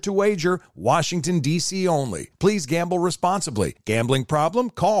or older to wager. Washington, D.C. only. Please gamble responsibly. Gambling problem?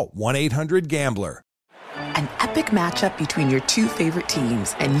 Call 1-800-GAMBLER. An epic matchup between your two favorite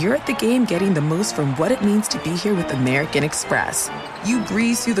teams, and you're at the game getting the most from what it means to be here with American Express. You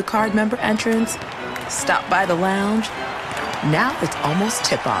breeze through the card member entrance, stop by the lounge. Now it's almost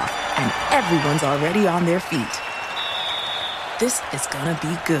tip-off, and everyone's already on their feet. This is gonna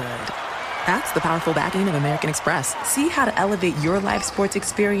be good. That's the powerful backing of American Express. See how to elevate your live sports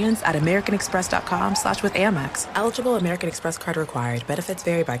experience at americanexpress.com/withAmex. Eligible American Express card required. Benefits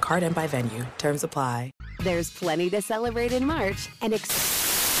vary by card and by venue. Terms apply. There's plenty to celebrate in March and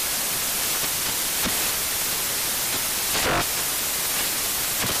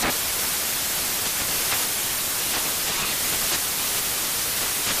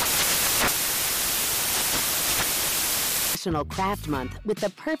National Craft Month with the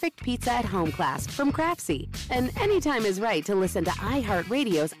perfect pizza at home class from Craftsy. And anytime is right to listen to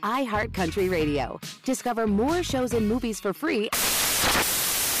iHeartRadio's iHeart Country Radio. Discover more shows and movies for free.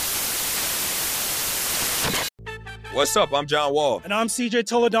 What's up? I'm John Wall. And I'm CJ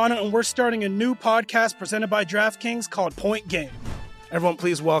Toledano, and we're starting a new podcast presented by DraftKings called Point Game. Everyone,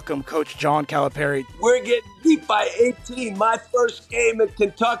 please welcome Coach John Calipari. We're getting beat by 18. My first game in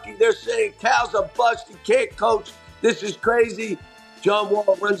Kentucky, they're saying Cal's a bust. He can't coach. This is crazy. John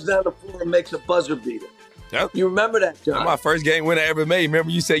Wall runs down the floor and makes a buzzer beater. Yep. You remember that, John? That's my first game winner I ever made. Remember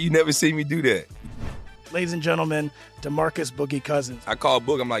you said you never see me do that. Ladies and gentlemen, DeMarcus Boogie Cousins. I called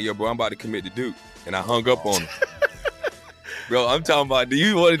Boog. I'm like, yo, bro, I'm about to commit to Duke. And I hung up on him. Bro, I'm talking about, do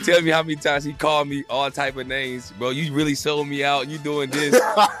you want to tell me how many times he called me all type of names? Bro, you really sold me out. You doing this.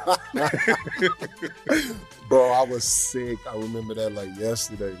 Bro, I was sick. I remember that like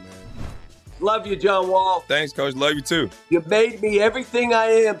yesterday, man. Love you, John Wall. Thanks, Coach. Love you, too. You made me everything I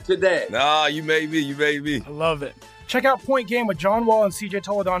am today. Nah, you made me. You made me. I love it. Check out Point Game with John Wall and CJ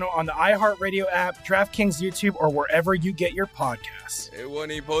Toledano on the iHeartRadio app, DraftKings YouTube, or wherever you get your podcasts. It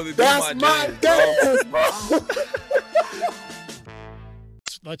wasn't even supposed to be That's my dance, bro.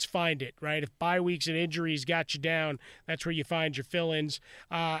 Let's find it, right? If bye weeks and injuries got you down, that's where you find your fill-ins.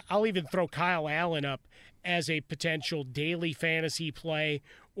 I'll even throw Kyle Allen up as a potential daily fantasy play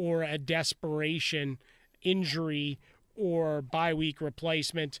or a desperation injury or bye week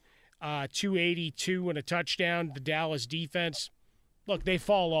replacement. 282 and a touchdown. The Dallas defense, look, they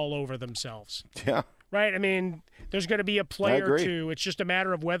fall all over themselves. Yeah. Right? I mean, there's going to be a play or two. It's just a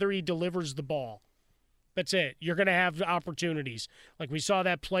matter of whether he delivers the ball. That's it. You're going to have opportunities. Like we saw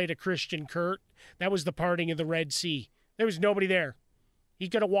that play to Christian Kirk. That was the parting of the Red Sea. There was nobody there. He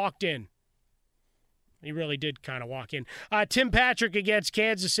could have walked in. He really did kind of walk in. Tim Patrick against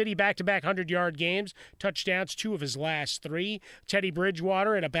Kansas City, back-to-back 100-yard games. Touchdowns, 2 of his last 3. Teddy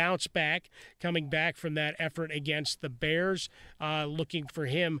Bridgewater in a bounce back, coming back from that effort against the Bears. Looking for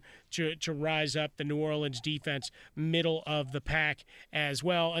him to rise up. The New Orleans defense, middle of the pack as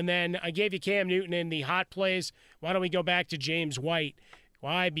well. And then I gave you Cam Newton in the hot plays. Why don't we go back to James White?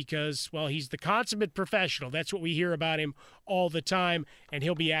 Why? Because, well, he's the consummate professional. That's what we hear about him all the time, and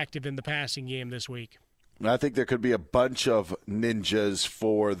he'll be active in the passing game this week. I think there could be a bunch of ninjas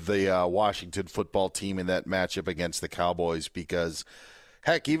for the Washington football team in that matchup against the Cowboys because,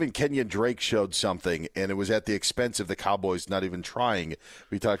 heck, even Kenyon Drake showed something, and it was at the expense of the Cowboys not even trying.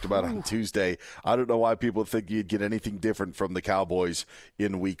 We talked about on Tuesday. I don't know why people think you'd get anything different from the Cowboys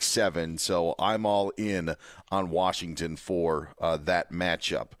in Week 7, so I'm all in on Washington for that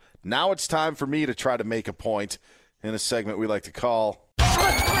matchup. Now it's time for me to try to make a point in a segment we like to call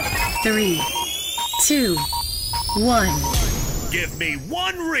 3, 2, 1. Give me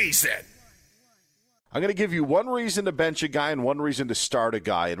one reason. I'm going to give you one reason to bench a guy and one reason to start a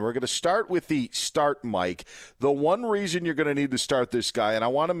guy. And we're going to start with the start Mike. The one reason you're going to need to start this guy, and I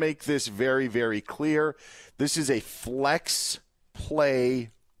want to make this very, very clear, this is a flex play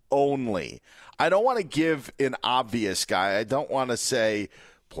only. I don't want to give an obvious guy. I don't want to say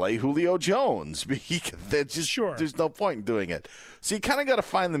play Julio Jones. There's no point in doing it. So you kind of got to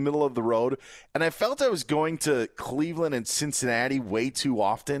find the middle of the road. And I felt I was going to Cleveland and Cincinnati way too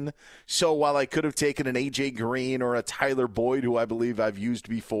often. So while I could have taken an A.J. Green or a Tyler Boyd, who I believe I've used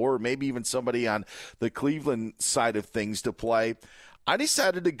before, or maybe even somebody on the Cleveland side of things to play, I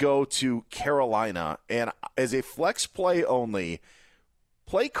decided to go to Carolina. And as a flex play only,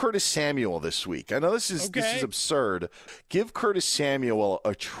 play Curtis Samuel this week. I know this is absurd. Give Curtis Samuel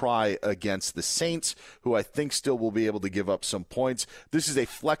a try against the Saints, who I think still will be able to give up some points. This is a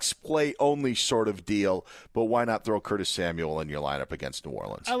flex play only sort of deal, but why not throw Curtis Samuel in your lineup against New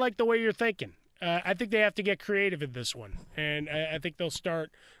Orleans? I like the way you're thinking. I think they have to get creative in this one, and I think they'll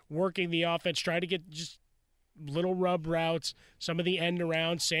start working the offense, try to get just little rub routes, some of the end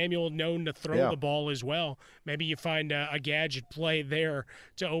around. Samuel known to throw the ball as well. Maybe you find a gadget play there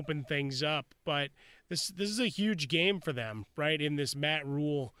to open things up. But this is a huge game for them, right, in this Matt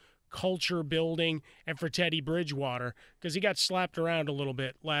Rule culture building, and for Teddy Bridgewater, because he got slapped around a little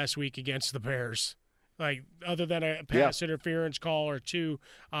bit last week against the Bears. Like, other than a pass interference call or two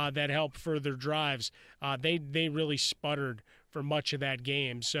that helped further drives, they really sputtered for much of that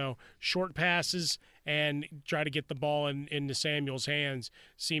game. So short passes and try to get the ball into Samuel's hands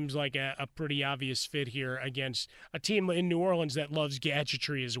seems like a pretty obvious fit here against a team in New Orleans that loves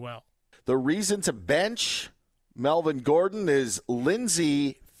gadgetry as well. The reason to bench Melvin Gordon is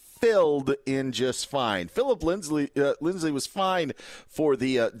Lindsey filled in just fine. Philip Lindsay was fine for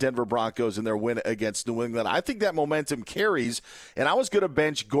the Denver Broncos in their win against New England. I think that momentum carries, and I was going to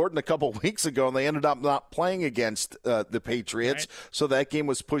bench Gordon a couple weeks ago, and they ended up not playing against the Patriots, so that game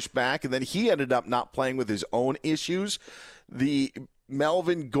was pushed back, and then he ended up not playing with his own issues. The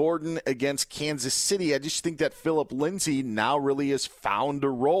Melvin Gordon against Kansas City, I just think that Philip Lindsay now really has found a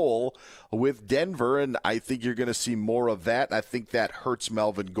role with Denver, and I think you're going to see more of that. I think that hurts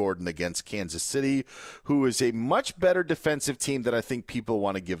Melvin Gordon against Kansas City, who is a much better defensive team than I think people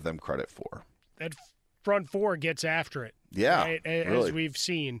want to give them credit for. That front four gets after it. Yeah, right, really. As we've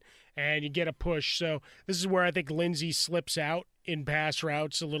seen, and you get a push. So this is where I think Lindsay slips out in pass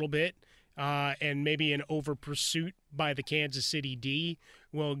routes a little bit. And maybe an over pursuit by the Kansas City D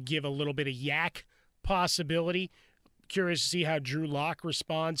will give a little bit of yak possibility. Curious to see how Drew Lock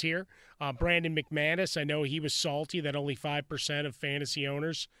responds here. Brandon McManus, I know he was salty that only 5% of fantasy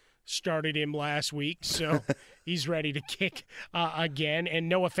owners started him last week, so he's ready to kick again. And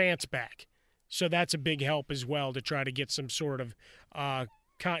Noah Fant's back, so that's a big help as well to try to get some sort of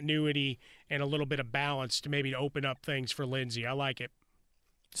continuity and a little bit of balance to maybe open up things for Lindsay. I like it.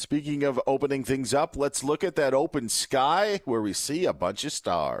 Speaking of opening things up, let's look at that open sky where we see a bunch of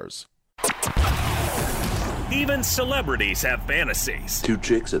stars. Even celebrities have fantasies. 2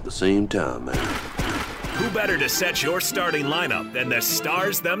 chicks at the same time, man. Who better to set your starting lineup than the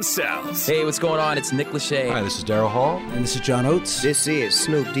stars themselves? Hey, what's going on? It's Nick Lachey. Hi, this is Daryl Hall. And this is John Oates. This is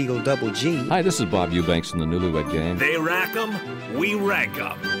Snoop Deagle Double G. Hi, this is Bob Eubanks from the Newlywed Game. They rack 'em, we rank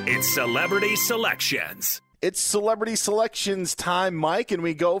 'em. It's Celebrity Selections. It's Celebrity Selections time, Mike, and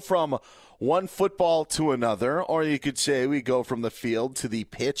we go from one football to another, or you could say we go from the field to the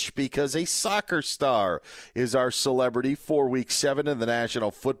pitch, because a soccer star is our celebrity for Week 7 in the National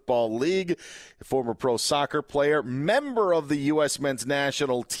Football League. A former pro soccer player, member of the U.S. men's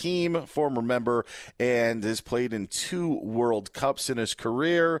national team, former member, and has played in 2 World Cups in his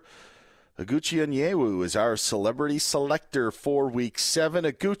career. Oguchi Onyewu is our celebrity selector for Week 7.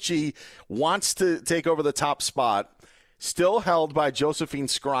 Oguchi wants to take over the top spot, still held by Josephine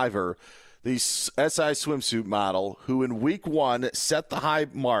Scriver, the SI swimsuit model, who in Week 1 set the high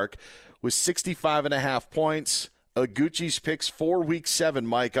mark with 65.5 points. Oguchi's picks for Week 7,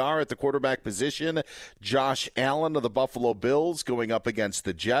 Mike, are at the quarterback position, Josh Allen of the Buffalo Bills going up against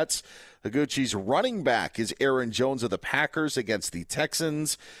the Jets. Oguchi's running back is Aaron Jones of the Packers against the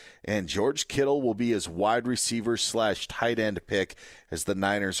Texans. And George Kittle will be his wide receiver / tight end pick as the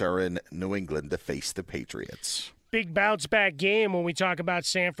Niners are in New England to face the Patriots. Big bounce-back game when we talk about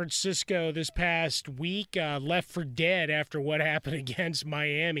San Francisco this past week. Left for dead after what happened against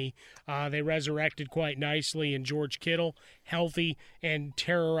Miami. They resurrected quite nicely, and George Kittle healthy and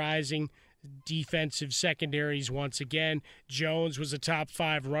terrorizing defensive secondaries once again. Jones was a top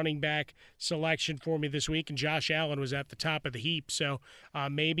 5 running back selection for me this week, and Josh Allen was at the top of the heap. So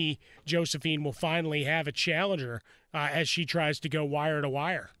maybe Josephine will finally have a challenger as she tries to go wire to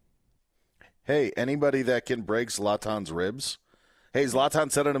wire. Hey, anybody that can break Zlatan's ribs? Hey,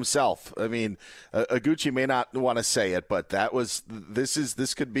 Zlatan said it himself. I mean, Oguchi may not want to say it, but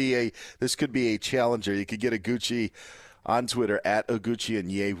this could be a challenger. You could get Oguchi on Twitter at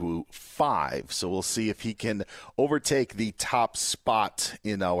Oguchienyewu5. So we'll see if he can overtake the top spot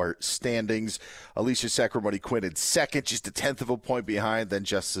in our standings. Alicia Sacramone-Quinn in second, just a tenth of a point behind, then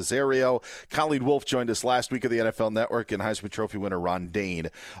Jess Cesario. Colleen Wolfe joined us last week of the NFL Network, and Heisman Trophy winner Ron Dane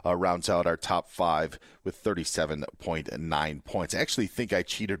rounds out our top five with 37.9 points. I actually think I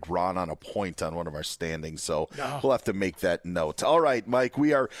cheated Ron on a point on one of our standings, so we'll have to make that note. All right, Mike,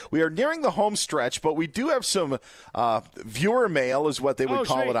 we are nearing the home stretch, but we do have some viewer mail is what they would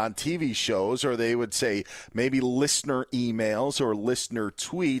call it on TV shows, or they would say maybe listener emails or listener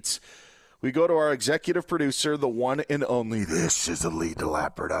tweets. We go to our executive producer, the one and only. This is a Lee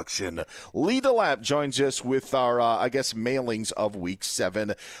DeLapp production. Lee DeLapp joins us with our, mailings of Week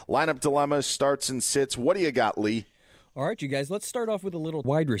 7. Lineup dilemmas, starts and sits. What do you got, Lee? All right, you guys, let's start off with a little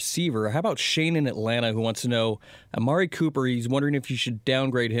wide receiver. How about Shane in Atlanta, who wants to know, Amari Cooper, he's wondering if you should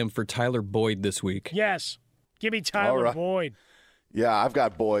downgrade him for Tyler Boyd this week. Yes. Give me Tyler Boyd. Yeah, I've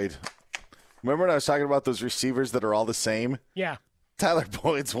got Boyd. Remember when I was talking about those receivers that are all the same? Yeah. Tyler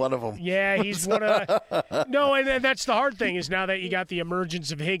Boyd's one of them. Yeah, he's one of No, and that's the hard thing is now that you got the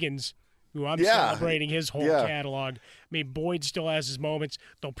emergence of Higgins, who I'm celebrating his whole catalog. I mean, Boyd still has his moments.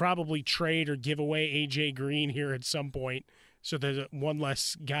 They'll probably trade or give away A.J. Green here at some point, so there's one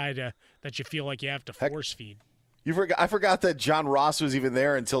less guy that you feel like you have to force feed. I forgot that John Ross was even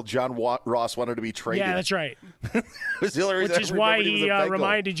there until John Ross wanted to be traded. Yeah, that's right. Which is why he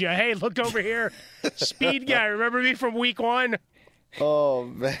reminded you, hey, look over here. Speed guy, remember me from week 1? Oh,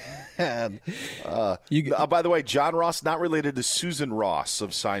 man. By the way, John Ross, not related to Susan Ross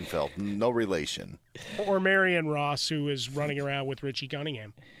of Seinfeld. No relation. Or Marion Ross, who is running around with Richie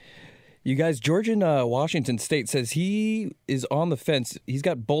Cunningham. You guys, George in Washington State says he is on the fence. He's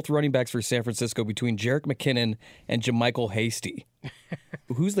got both running backs for San Francisco between Jerick McKinnon and JaMychal Hasty.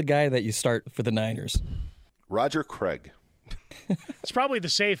 Who's the guy that you start for the Niners? Roger Craig. It's probably the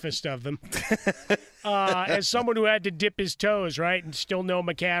safest of them. As someone who had to dip his toes, right, and still know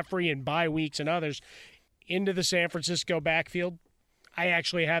McCaffrey and bye weeks and others into the San Francisco backfield, I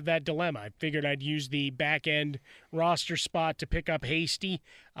actually have that dilemma. I figured I'd use the back-end roster spot to pick up Hasty.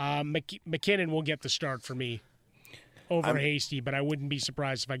 McKinnon will get the start for me over Hasty, but I wouldn't be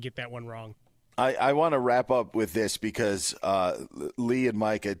surprised if I get that one wrong. I want to wrap up with this because Lee and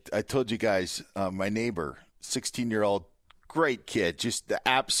Mike, I told you guys, my neighbor, 16-year-old, great kid, just the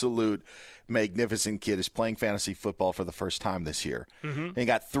absolute magnificent kid, is playing fantasy football for the first time this year. Mm-hmm. And he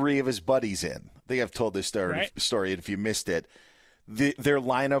got 3 of his buddies in. I think I've told this story, and if you missed it, their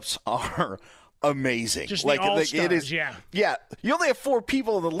lineups are amazing. Just like all-stars, it is, yeah. Yeah, you only have 4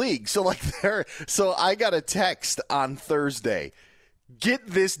 people in the league, so I got a text on Thursday. Get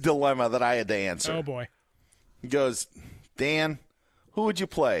this dilemma that I had to answer. Oh boy. He goes, Dan, who would you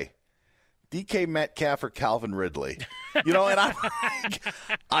play? DK Metcalf or Calvin Ridley? And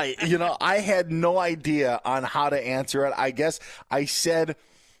I had no idea on how to answer it. I guess I said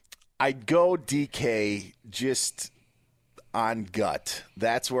I'd go DK just on gut.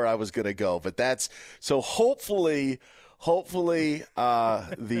 That's where I was going to go. But hopefully the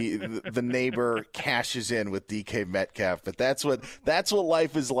neighbor cashes in with DK Metcalf. But that's what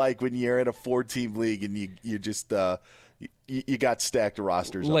life is like when you're in a 4-team league and you just you got stacked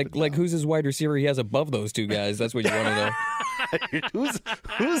rosters. Like who's his wide receiver he has above those 2 guys? That's what you want to know.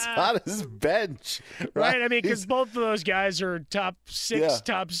 who's on his bench? Right? I mean, because both of those guys are top 6,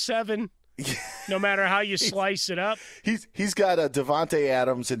 top 7. No matter how you slice it up, he's got Devontae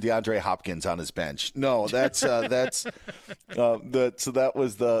Adams and DeAndre Hopkins on his bench. No, that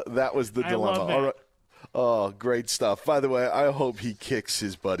was the dilemma. All right. Oh, great stuff. By the way, I hope he kicks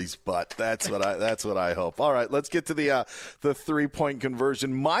his buddy's butt. That's what I hope. All right, let's get to the 3-point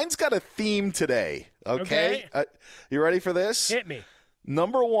conversion. Mine's got a theme today. Okay? You ready for this? Hit me.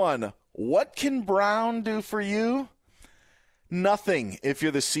 Number 1, what can Brown do for you? Nothing if you're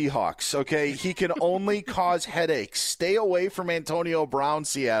the Seahawks, okay? He can only cause headaches. Stay away from Antonio Brown,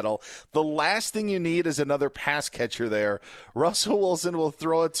 Seattle. The last thing you need is another pass catcher there. Russell Wilson will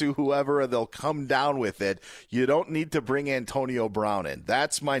throw it to whoever, and they'll come down with it. You don't need to bring Antonio Brown in.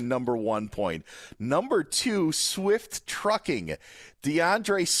 That's my number 1 point. Number 2, Swift trucking.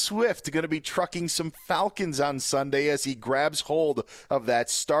 DeAndre Swift going to be trucking some Falcons on Sunday as he grabs hold of that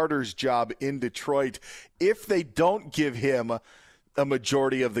starter's job in Detroit. If they don't give him a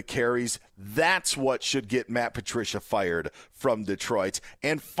majority of the carries, that's what should get Matt Patricia fired from Detroit.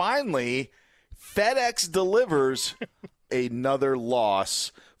 And finally, FedEx delivers another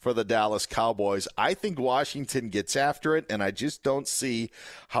loss for the Dallas Cowboys. I think Washington gets after it, and I just don't see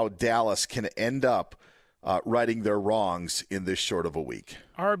how Dallas can end up righting their wrongs in this short of a week.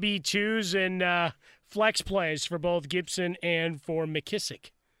 RB2s and flex plays for both Gibson and for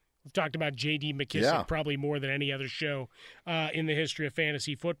McKissick. We've talked about J.D. McKissick probably more than any other show in the history of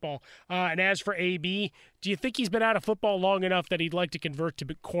fantasy football. And as for AB, do you think he's been out of football long enough that he'd like to convert to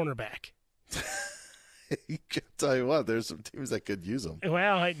cornerback? I can tell you what, there's some teams that could use him.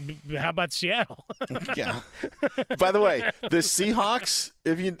 Well, how about Seattle? Yeah. By the way, the Seahawks,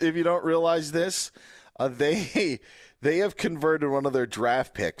 if you don't realize this, they have converted one of their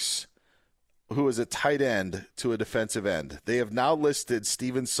draft picks, who is a tight end, to a defensive end. They have now listed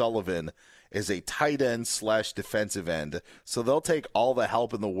Steven Sullivan as a tight end / defensive end, so they'll take all the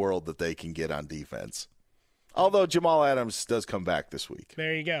help in the world that they can get on defense. Although Jamal Adams does come back this week.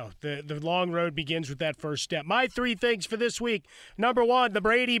 There you go. The long road begins with that first step. My 3 things for this week. Number 1, the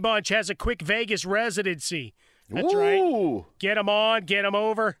Brady Bunch has a quick Vegas residency. That's right. Get them on, get them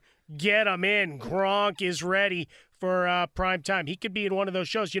over, get them in. Gronk is ready for prime time. He could be in one of those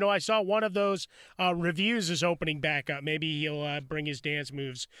shows. I saw one of those reviews is opening back up. Maybe he'll bring his dance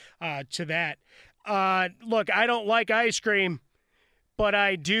moves to that. Look, I don't like ice cream, but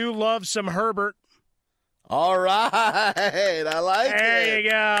I do love some Herbert. All right. I like it. There you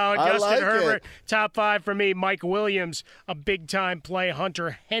go. Justin like Herbert, it. top 5 for me. Mike Williams, a big-time play.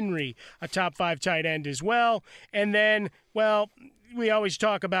 Hunter Henry, a top 5 tight end as well. And then, we always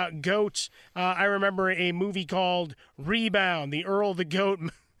talk about GOATs. I remember a movie called Rebound, the Earl the Goat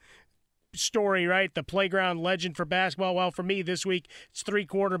story, right? The playground legend for basketball. Well, for me this week, it's 3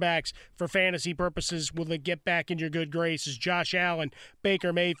 quarterbacks for fantasy purposes. Will they get back in your good graces? Josh Allen,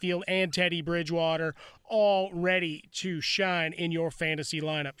 Baker Mayfield, and Teddy Bridgewater, all ready to shine in your fantasy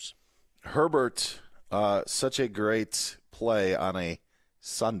lineups. Herbert, such a great play on a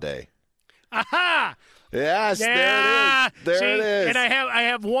Sunday. Aha! Yes, yeah. There it is. And I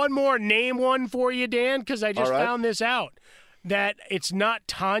have one more. Name one for you, Dan, because I just found this out. That it's not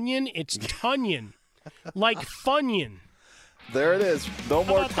Tanyan, it's Tunyon. Like Funyun. There it is. No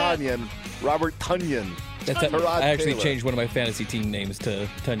more Tanyan. Robert Tunyon. I actually changed one of my fantasy team names to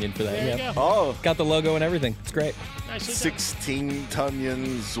Tunyon for that. There you go. Oh. Got the logo and everything. It's great. 16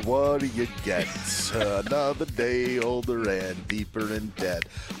 Tunyons, what do you get? Another day older and deeper in debt.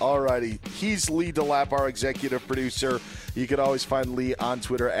 All righty. He's Lee DeLapp, our executive producer. You can always find Lee on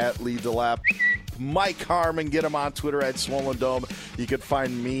Twitter at Lee DeLapp. Mike Harmon, get him on Twitter at Swollen Dome. You can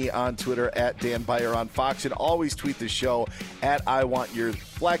find me on Twitter at Dan Beyer on Fox, and always tweet the show at I Want Your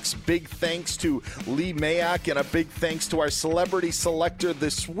Flex. Big thanks to Lee Mayock, and a big thanks to our celebrity selector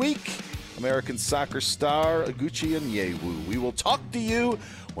this week, American soccer star Aguchi Onyewu. We will talk to you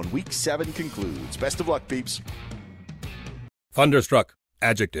when Week 7 concludes. Best of luck, peeps. Thunderstruck.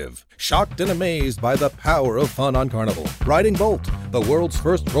 Adjective. Shocked and amazed by the power of fun on Carnival. Riding Bolt, the world's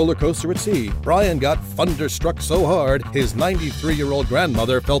first roller coaster at sea. Brian got thunderstruck so hard, his 93-year-old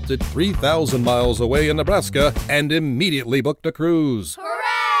grandmother felt it 3,000 miles away in Nebraska and immediately booked a cruise.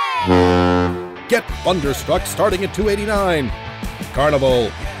 Hooray! Get thunderstruck starting at $289. Carnival.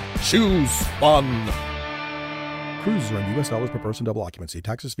 Choose fun. Cruises are in U.S. dollars per person, double occupancy.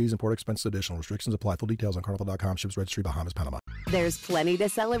 Taxes, fees, and port expenses additional. Restrictions apply. Full details on Carnival.com. Ships registry, Bahamas, Panama. There's plenty to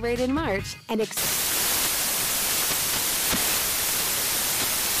celebrate in March and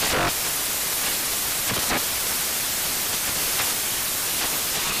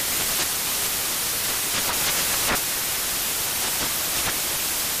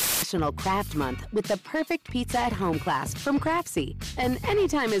National Craft Month with the perfect pizza at home class from Craftsy. And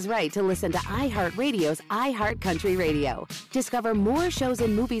anytime is right to listen to iHeartRadio's iHeart Country Radio. Discover more shows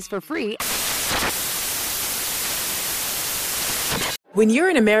and movies for free. When you're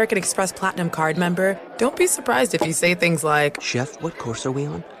an American Express Platinum Card member, don't be surprised if you say things like, Chef, what course are we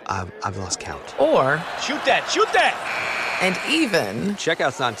on? I've lost count. Or, Shoot that! and even,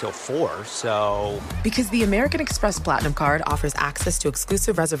 Checkout's not until 4, so... Because the American Express Platinum Card offers access to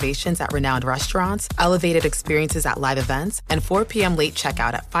exclusive reservations at renowned restaurants, elevated experiences at live events, and 4 p.m. late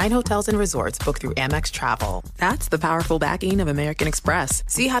checkout at fine hotels and resorts booked through Amex Travel. That's the powerful backing of American Express.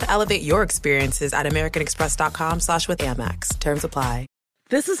 See how to elevate your experiences at americanexpress.com/withAmex. Terms apply.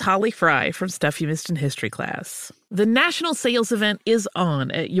 This is Holly Fry from Stuff You Missed in History class. The national sales event is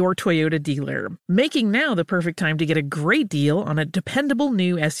on at your Toyota dealer, making now the perfect time to get a great deal on a dependable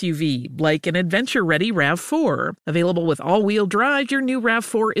new SUV, like an adventure-ready RAV4. Available with all-wheel drive, your new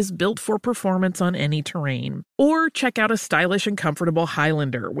RAV4 is built for performance on any terrain. Or check out a stylish and comfortable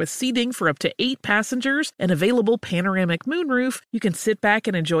Highlander with seating for up to 8 passengers and available panoramic moonroof. You can sit back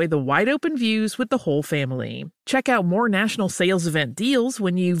and enjoy the wide-open views with the whole family. Check out more national sales event deals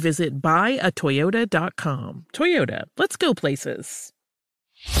when you visit buyatoyota.com. Toyota, let's go places.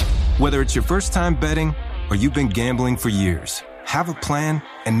 Whether it's your first time betting or you've been gambling for years. Have a plan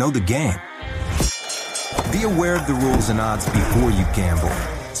and know the game. Be aware of the rules and odds before you gamble.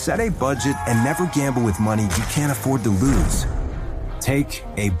 Set a budget and never gamble with money you can't afford to lose. Take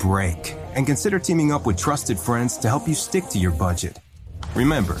a break and consider teaming up with trusted friends to help you stick to your budget.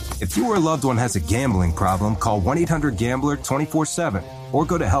 Remember, if you or a loved one has a gambling problem, call 1-800-GAMBLER 24/7 or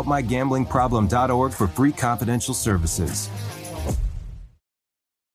go to helpmygamblingproblem.org for free confidential services.